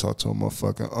 I probably talk to a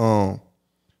motherfucker.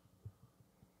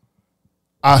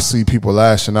 I see people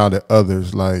lashing out at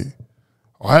others like,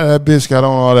 why that bitch got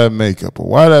on all that makeup? Or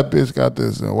why that bitch got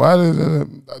this? And why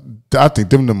did I think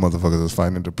them the motherfuckers is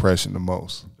fighting depression the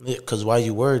most. Yeah, because why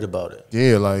you worried about it?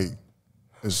 Yeah, like,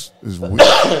 it's weird.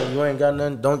 You ain't got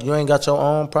nothing. You ain't got your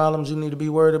own problems you need to be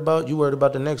worried about. You worried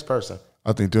about the next person.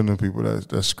 I think them the people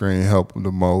that screen help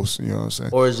the most. You know what I'm saying?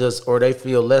 Or it's just, or they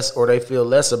feel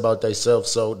less about themselves,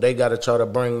 so they got to try to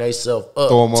bring themselves up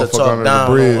to talk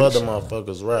down on other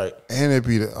motherfuckers, right? And it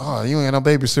be you ain't no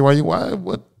babysitter.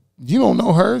 What? You don't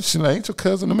know her. She like, ain't your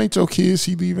cousin. Them ain't your kids.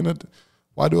 She leaving it.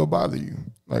 Why do it bother you?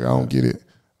 Like, I don't get it.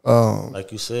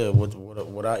 Like you said,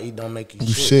 what I eat don't make you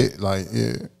shit. Like,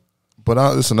 yeah.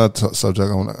 But this is another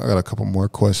subject. I got a couple more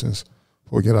questions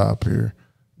before we get out here.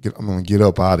 I'm gonna get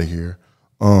up out of here.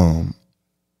 The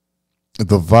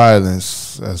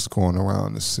violence that's going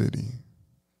around the city.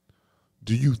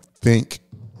 Do you think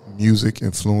music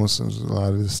influences a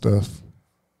lot of this stuff?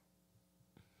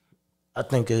 I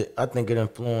think it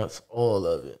influenced all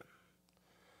of it.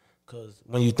 Cause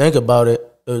when you think about it,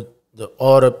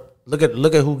 look at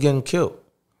who getting killed,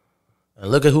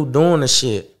 and look at who doing the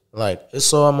shit. Like,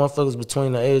 it's all motherfuckers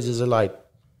between the ages of like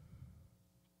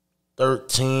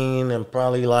 13 and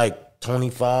probably like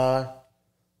 25,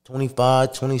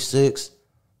 26.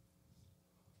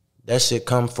 That shit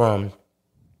come from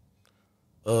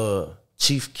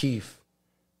Chief Keef,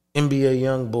 NBA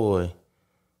Youngboy,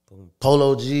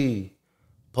 Polo G.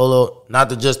 Not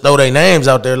to just throw their names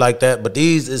out there like that, but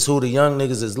these is who the young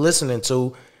niggas is listening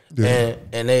to. Yeah.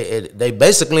 And they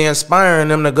basically inspiring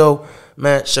them to go,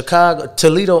 man,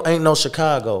 Toledo ain't no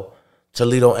Chicago.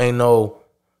 Toledo ain't no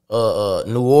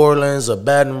New Orleans or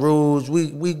Baton Rouge.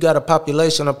 We got a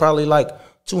population of probably like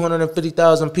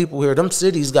 250,000 people here. Them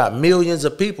cities got millions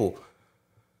of people.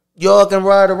 Y'all can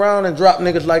ride around and drop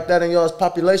niggas like that and y'all's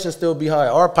population still be high.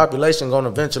 Our population gonna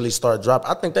eventually start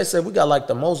dropping. I think they said we got like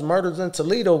the most murders in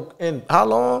Toledo in how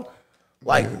long?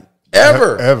 Like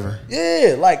ever.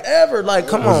 Yeah, like ever. Like,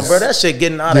 come on, bro. That shit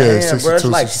getting out of hand, bro. It's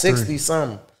like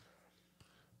 60-something.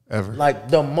 Ever. Like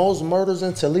the most murders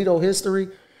in Toledo history.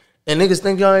 And niggas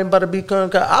think y'all ain't about to be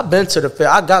concussed. I've been to the fair.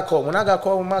 I got caught. When I got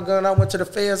caught with my gun, I went to the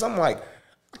fairs. I'm like,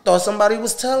 I thought somebody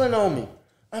was telling on me.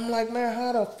 I'm like, man,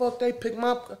 how the fuck they pick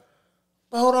my...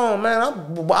 Hold on, man.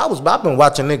 I've been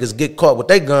watching niggas get caught with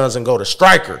their guns and go to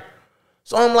striker.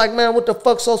 So I'm like, man, what the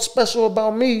fuck so special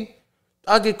about me?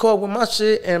 I get caught with my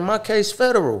shit and my case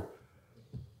federal.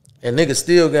 And niggas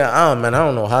still I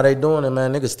don't know how they doing it,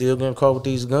 man. Niggas still getting caught with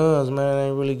these guns, man. They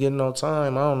ain't really getting no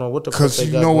time. I don't know what the fuck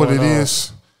they got going on. Because you know what it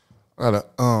is?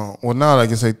 Well, now I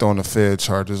guess they throwing the Fed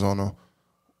charges on them.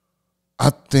 I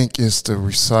think it's the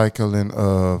recycling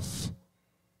of...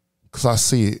 Because I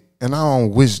see it. And I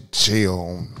don't wish jail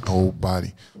on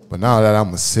nobody. But now that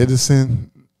I'm a citizen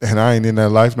and I ain't in that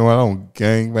life, no, I don't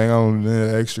gangbang, I don't do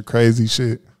that extra crazy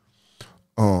shit.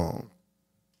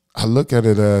 I look at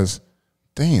it as,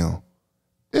 damn,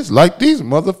 it's like these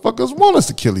motherfuckers want us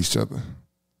to kill each other.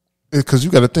 Because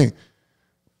you got to think,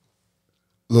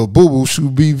 Lil Boo Boo shoot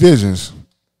B Visions.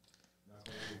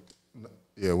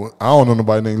 Yeah, well, I don't know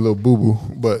nobody named Lil Boo Boo,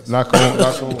 but knock on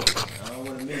knock on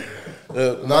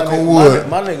wood.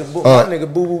 My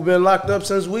nigga Boo Boo been locked up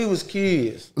since we was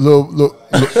kids. Well,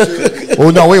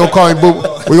 no, we gonna call him Boo.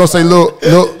 We gonna say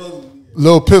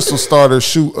Lil Pistol Starter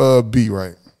shoot B,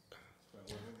 right?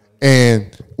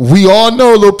 And we all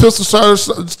know Lil Pistol Starter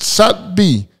shot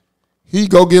B. He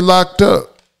go get locked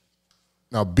up.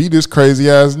 Now B this crazy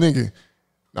ass nigga.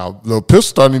 Now Lil Pistol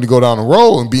Starter need to go down the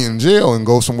road and be in jail and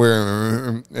go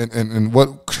somewhere and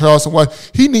what Charleston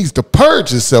White, he needs to purge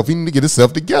himself. He need to get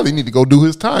himself together. He need to go do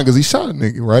his time because he shot a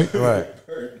nigga, right? Right.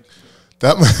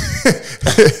 That's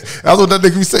what that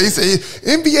nigga be saying. He say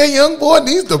NBA young boy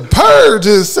needs to purge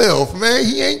himself, man.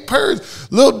 He ain't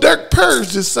purged. Lil Durk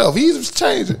purged himself. He's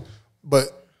changing. But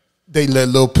they let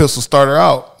Lil Pistol Starter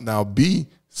out. Now B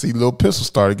see Lil Pistol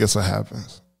Starter, guess what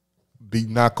happens? B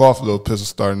knock off Lil Pistol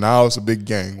Starter. Now it's a big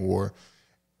gang war.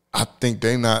 I think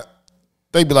they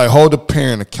be like, hold the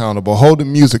parent accountable, hold the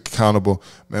music accountable.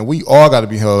 Man, we all got to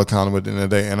be held accountable at the end of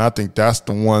the day. And I think that's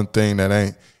the one thing that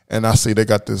ain't. And I see they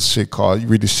got this shit called, you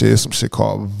read the shit, some shit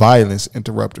called violence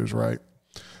interrupters, right?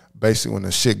 Basically, when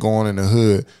the shit going in the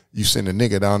hood, you send a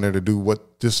nigga down there to do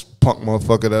what this punk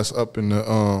motherfucker that's up in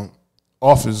the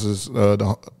offices, the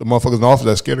motherfuckers in the office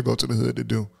that's scared to go to the hood to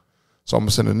do. So I'm going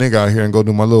to send a nigga out here and go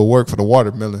do my little work for the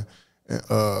watermelon and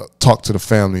talk to the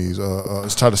families.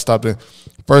 Let's try to stop that.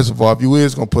 First of all, if you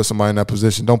is going to put somebody in that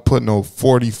position, don't put no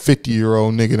 40,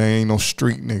 50-year-old nigga that ain't no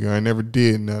street nigga. I never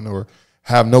did nothing or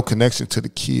have no connection to the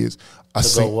kids.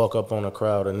 Go walk up on a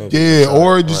crowd of niggas. Yeah,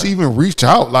 or just even reach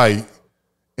out. Like,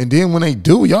 and then when they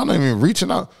do, y'all not even reaching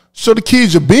out. Show the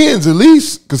kids your bins at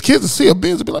least. Because kids will see a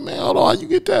bins and be like, man, hold on, how you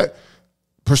get that?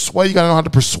 Persuade, you gotta know how to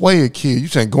persuade a kid. You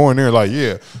can't go in there like,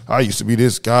 yeah, I used to be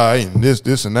this guy and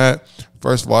this and that.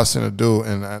 First of all, I sent a dude,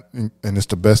 and it's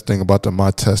the best thing about the My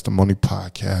Testimony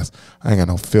podcast. I ain't got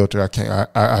no filter. I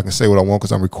can say what I want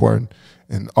because I'm recording,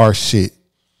 and our shit.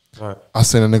 Right. I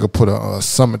seen a nigga put a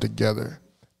summit together.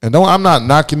 And I'm not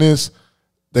knocking this.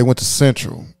 They went to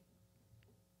Central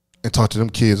and talked to them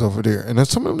kids over there. And then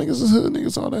some of them niggas is hood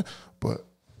niggas, all that. But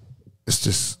it's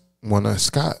just one of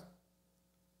Scott,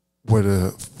 where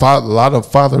a lot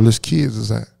of fatherless kids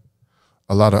is at.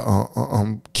 A lot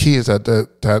of kids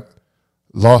that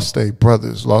lost their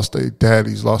brothers, lost their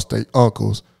daddies, lost their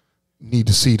uncles, need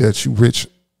to see that you rich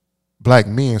black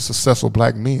men, successful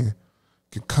black men,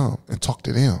 can come and talk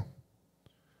to them.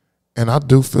 And I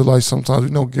do feel like sometimes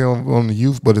we don't get on the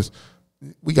youth, but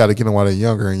we got to get them while they're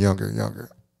younger and younger and younger.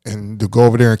 And to go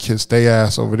over there and kiss their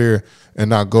ass over there and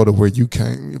not go to where you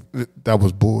came, that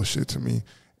was bullshit to me.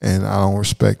 And I don't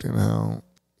respect it.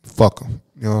 Fuck them.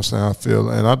 You know what I'm saying? I feel,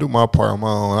 and I do my part on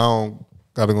my own. I don't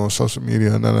got to go on social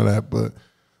media or none of that, but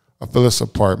I feel it's a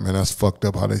part, man. That's fucked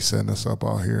up how they setting us up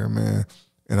out here, man.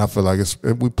 And I feel like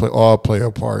we all play a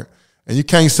part. And you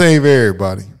can't save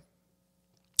everybody.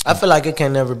 I feel like it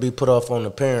can never be put off on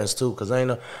the parents too, because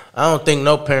I don't think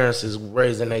no parents is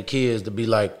raising their kids to be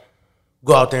like,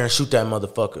 go out there and shoot that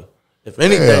motherfucker. If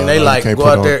anything, they like go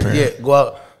out there, go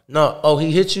out. No,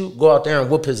 he hit you. Go out there and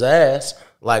whoop his ass.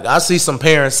 Like I see some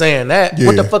parents saying that. Yeah.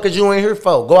 What the fuck is you in here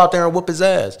for? Go out there and whoop his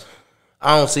ass.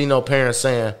 I don't see no parents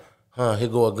saying, here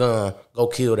go a gun, go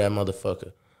kill that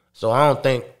motherfucker. So I don't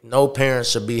think no parents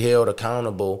should be held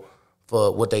accountable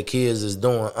for what their kids is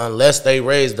doing unless they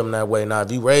raised them that way. Now,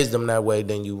 if you raised them that way,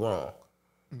 then you wrong.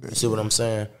 You see what I'm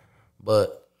saying?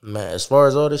 But, man, as far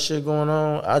as all this shit going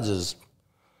on, I don't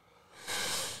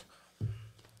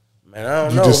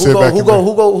know.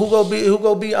 Who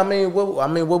go be? I mean,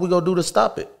 what we gonna do to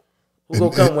stop it? Who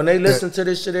gonna come when they listen to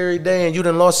this shit every day? And you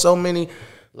done lost so many.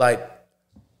 Like,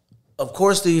 of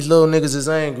course, these little niggas is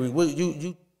angry.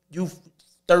 You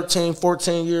 13,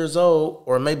 14 years old,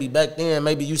 or maybe back then,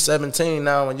 maybe you 17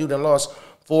 now, and you done lost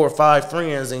 4 or 5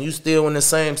 friends, and you still in the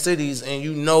same cities, and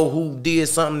you know who did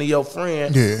something to your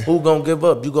friend. Yeah. Who gonna give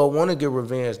up? You gonna want to get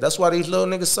revenge. That's why these little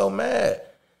niggas so mad.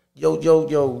 Your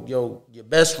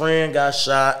best friend got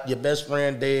shot, your best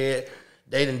friend dead,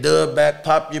 they done dug back,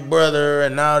 pop your brother,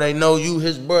 and now they know you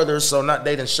his brother, so not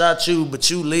they done shot you, but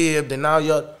you lived, and now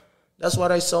that's why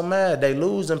they so mad. They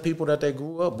losing people that they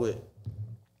grew up with.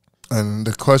 And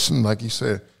the question, like you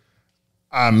said,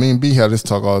 B had this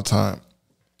talk all the time.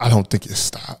 I don't think it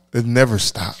stopped. It never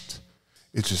stopped.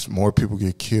 It's just more people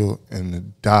get killed and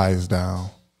it dies down.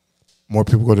 More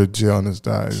people go to jail and it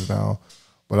dies down.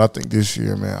 But I think this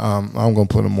year, man, I'm going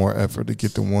to put in more effort to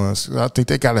get the ones. I think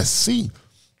they got to see.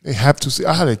 They have to see.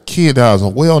 I had a kid that was a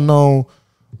well-known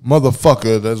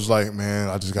motherfucker that was like, man,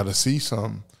 I just got to see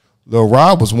something. Lil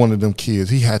Rob was one of them kids.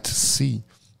 He had to see.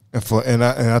 And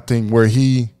I think where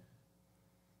it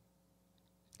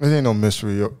ain't no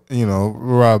mystery. You know,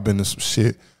 Rob been to some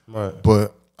shit. Right.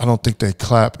 But I don't think they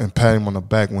clap and pat him on the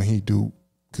back when he do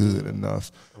good enough.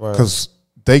 Because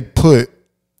they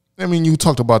you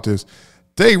talked about this.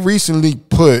 They recently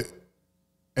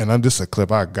and this is a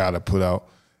clip I got to put out.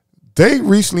 They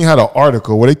recently had an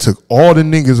article where they took all the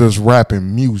niggas that's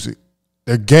rapping music,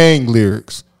 their gang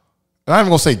lyrics. And I'm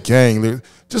even going to say gang lyrics.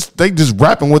 They just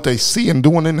rapping what they see and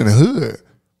doing it in the hood.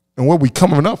 And where we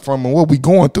coming up from and what we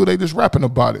going through, they just rapping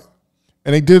about it.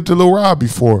 And they did it to Lil Rob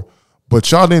before. But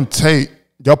y'all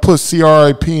y'all put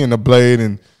CRIP in the blade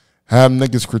and have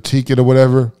niggas critique it or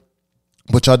whatever.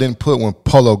 But y'all didn't put when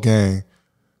Polo Gang,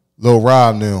 Lil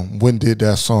Rob them went and did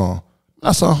that song.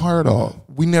 That's unheard of.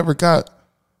 We never got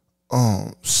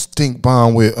Stink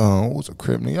Bomb with what was a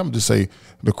crib name? I'm gonna just say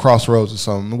the Crossroads or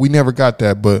something. We never got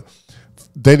that, but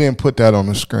they didn't put that on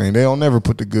the screen. They don't never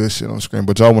put the good shit on the screen.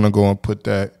 But y'all want to go and put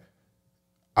that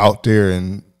out there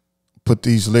and put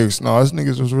these lyrics. No, these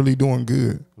niggas was really doing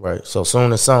good. Right. So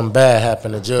soon as something bad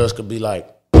happened, the judge could be like,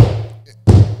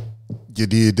 you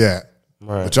did that.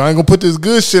 Right. But y'all ain't gonna put this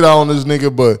good shit out on this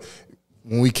nigga, but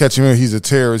when we catch him, he's a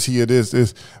terrorist, he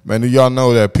this. Man, do y'all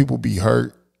know that people be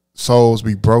hurt, souls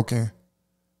be broken,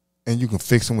 and you can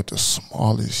fix them with the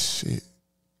smallest shit.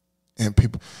 And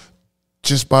people,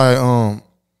 just by,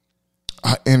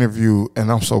 I interviewed,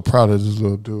 and I'm so proud of this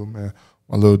little dude, man.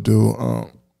 My little dude,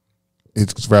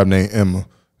 his rap name Emma.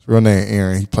 His real name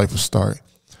Aaron. He played for Start.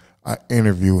 I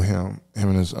interviewed him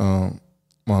and his, my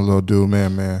little dude,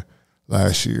 man,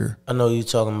 last year. I know you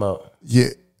talking about. Yeah,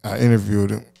 I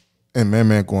interviewed him. And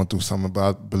man going through something, but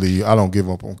I believe I don't give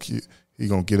up on kid. He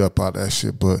gonna get up out of that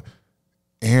shit. But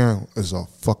Aaron is a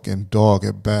fucking dog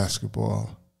at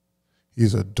basketball.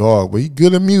 He's a dog, but he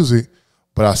good at music.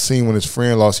 But I seen when his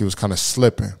friend lost, he was kind of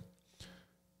slipping.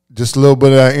 Just a little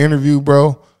bit of that interview,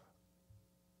 bro.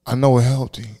 I know it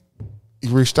helped him. He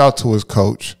reached out to his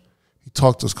coach. He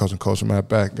talked to us, Coach Matt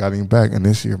back, got him back, and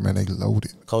this year, man, they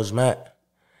loaded. Coach Matt,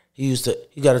 he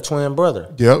got a twin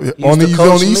brother. Yep, on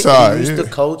the east side. He used to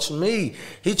coach me.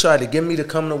 He tried to get me to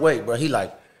come to weight, bro. He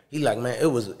like, man, it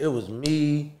was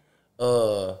me,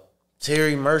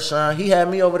 Terry Mershon. He had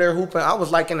me over there hooping. I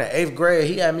was like in the 8th grade.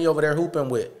 He had me over there hooping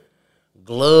with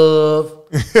glove,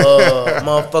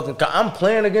 motherfucking. I'm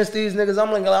playing against these niggas.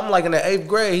 I'm like in the 8th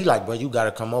grade. He like, bro, you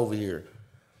gotta come over here.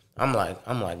 I'm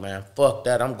like, man, fuck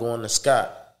that. I'm going to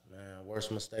Scott. Man,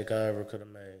 worst mistake I ever could have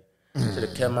made. Should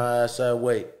have kept my ass at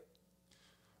weight.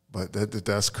 But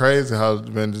that's crazy how,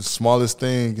 man, the smallest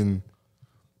thing can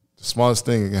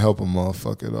help a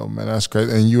motherfucker though, man. That's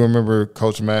crazy. And you remember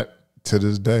Coach Matt to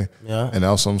this day. Yeah. And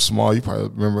that was something small. You probably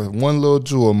remember one little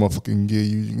jewel a motherfucker can give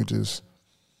you. You can just,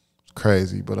 it's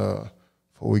crazy. But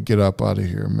before we get up out of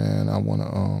here, man, I want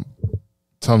to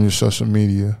tell them your social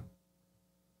media.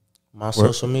 My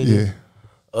social media?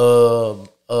 Yeah.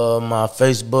 My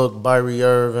Facebook, Byrie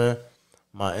Irving.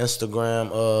 My Instagram,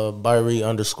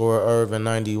 Byrie_Irving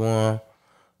 91.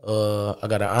 I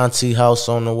got an auntie house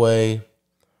on the way.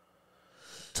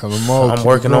 Tell them all. I'm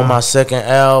working on my second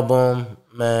album,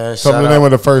 man. Tell me the name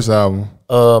of the first album.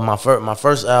 My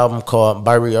first album called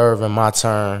Byrie Irving, My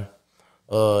Turn.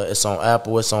 It's on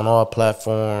Apple. It's on all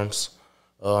platforms.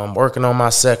 I'm working on my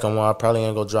second one. I probably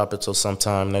ain't gonna drop it till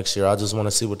sometime next year. I just want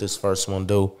to see what this first one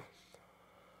do.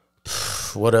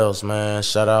 What else, man?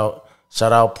 Shout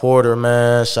out Porter,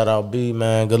 man. Shout out B,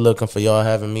 man. Good looking for y'all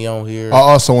having me on here. I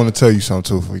also want to tell you something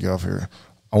too before you get off here.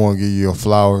 I want to give you your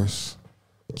flowers.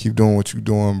 Keep doing what you're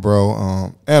doing,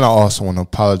 bro. And I also want to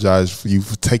apologize for you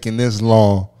for taking this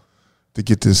long to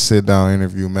get this sit-down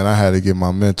interview, man. I had to get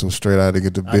my mental straight. I had to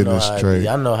get the business straight.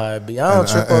 I know how it be. I don't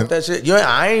trip off that shit.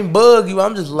 I ain't bug you.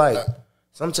 I'm just like,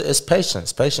 it's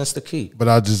patience. Patience the key. But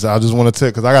I just want to tell,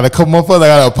 because I got a couple motherfuckers I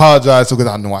got to apologize to,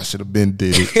 because I know I should have been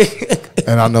did it.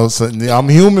 And I know I'm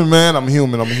human, man. I'm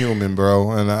human,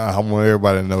 bro. And I want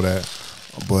everybody to know that.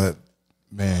 But,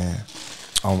 man,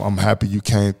 I'm happy you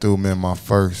came through, man. My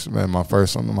first on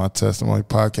my testimony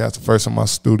podcast, the first on my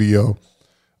studio.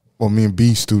 Well, me and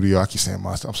B studio, I keep saying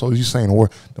my stuff. I'm so used to saying the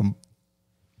word. I'm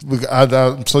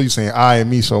so used to saying I and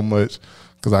me so much,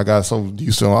 because I got so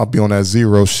used to, I'll be on that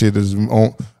zero shit.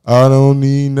 I don't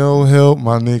need no help,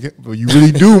 my nigga. But you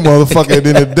really do, motherfucker, at the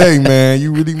end of the day, man.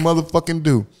 You really motherfucking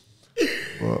do.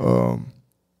 Well,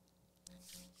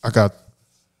 I got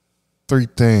 3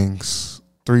 things,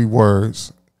 3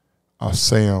 words. I'll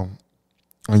say them,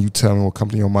 and you tell me what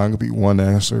comes to your mind. It could be one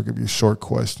answer. It could be a short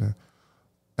question.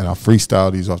 And I'll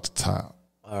freestyle these off the top.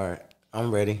 All right.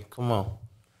 I'm ready. Come on.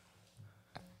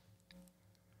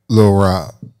 Lil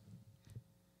Rob.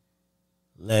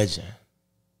 Legend.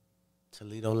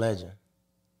 Toledo legend.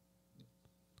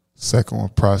 Second one,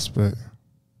 Prospect.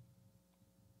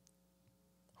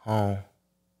 Home.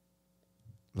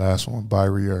 Last one,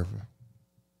 Byrie Irving.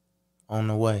 On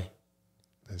the way.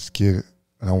 Let's get it.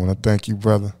 And I want to thank you,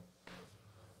 brother,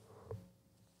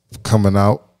 for coming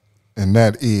out. And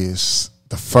that is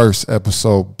the first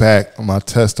episode back on my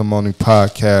testimony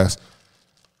podcast.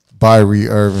 Byrie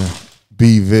Irving,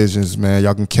 B Visions, man.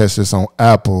 Y'all can catch this on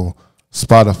Apple,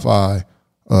 Spotify,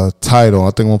 Tidal.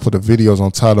 I think I'm going to put the videos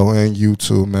on Tidal and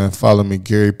YouTube, man. Follow me,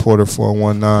 Gerry Porter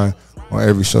 419 on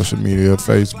every social media,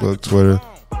 Facebook, Twitter,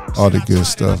 all the good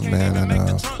stuff, man.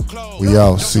 And we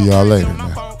out. See y'all later,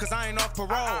 man.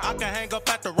 I can hang up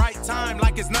at the right time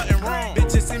like it's nothing wrong.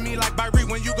 Bitches see me like Byrie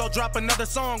when you go drop another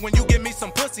song. When you give me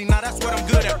some pussy, now that's what I'm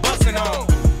good at busting on.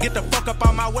 Get the fuck up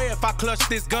out my way if I clutch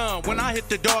this gun. When I hit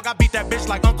the dog, I beat that bitch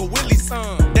like Uncle Willie's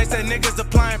son. They say niggas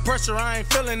applying pressure, I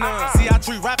ain't feeling none. See, I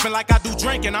treat rapping like I do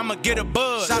drinking, I'ma get a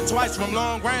buzz. Shot twice from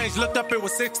long range, looked up, it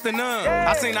was 6 to none.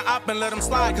 I seen the op and let him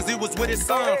slide, cause he was with his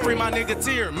son. Free my nigga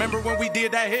Tier, remember when we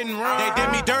did that hit and run? They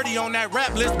did me dirty on that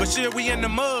rap list, but shit, we in the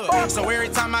mud. So every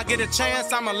time I get a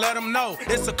chance, I'ma let them know.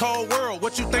 It's a cold world,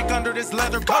 what you think under this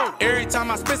leather coat? Every time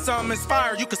I spit something, it's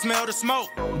fire, you can smell the smoke.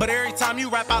 But every time you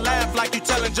rap, I laugh like you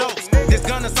telling jokes. This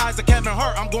gun the size of Kevin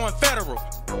Hart, I'm going federal.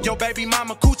 Yo baby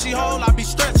mama coochie hole, I be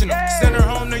stretching her. Send her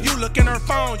home to you, look in her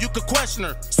phone, you could question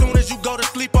her. Soon as you go to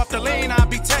sleep off the lean, I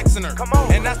be texting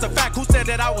her. And that's a fact, who said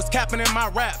that I was capping in my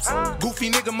raps? Goofy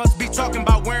nigga must be talking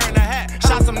about wearing a hat.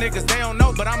 Shot some niggas, they don't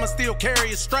know, but I'ma still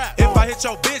carry a strap. If I hit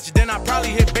your bitch, then I probably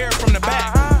hit Bear from the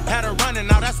back. Had her running,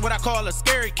 now that's what I call a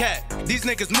scary cat. These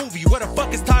niggas movie, where the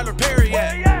fuck is Tyler Perry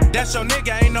at? That's your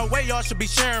nigga, ain't no way y'all should be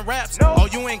sharing raps. Oh,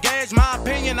 you engaged? My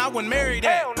opinion, I wouldn't marry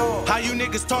that. How you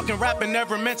niggas talking rap and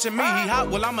never mention me? He hot,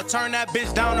 well, I'ma turn that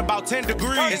bitch down about 10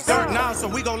 degrees. It's dark now, so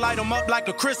we gon' light him up like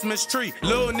a Christmas tree.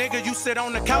 Little nigga, you sit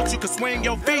on the couch, you can swing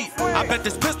your feet. I bet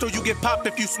this pistol you get popped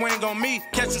if you swing on me.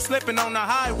 Catch you slipping on the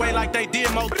highway like they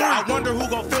did Mo 3. I wonder who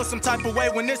gon' feel some type of way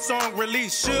when this song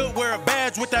release. Should wear a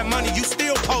badge with that money, you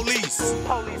still police.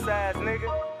 Police ass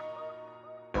nigga.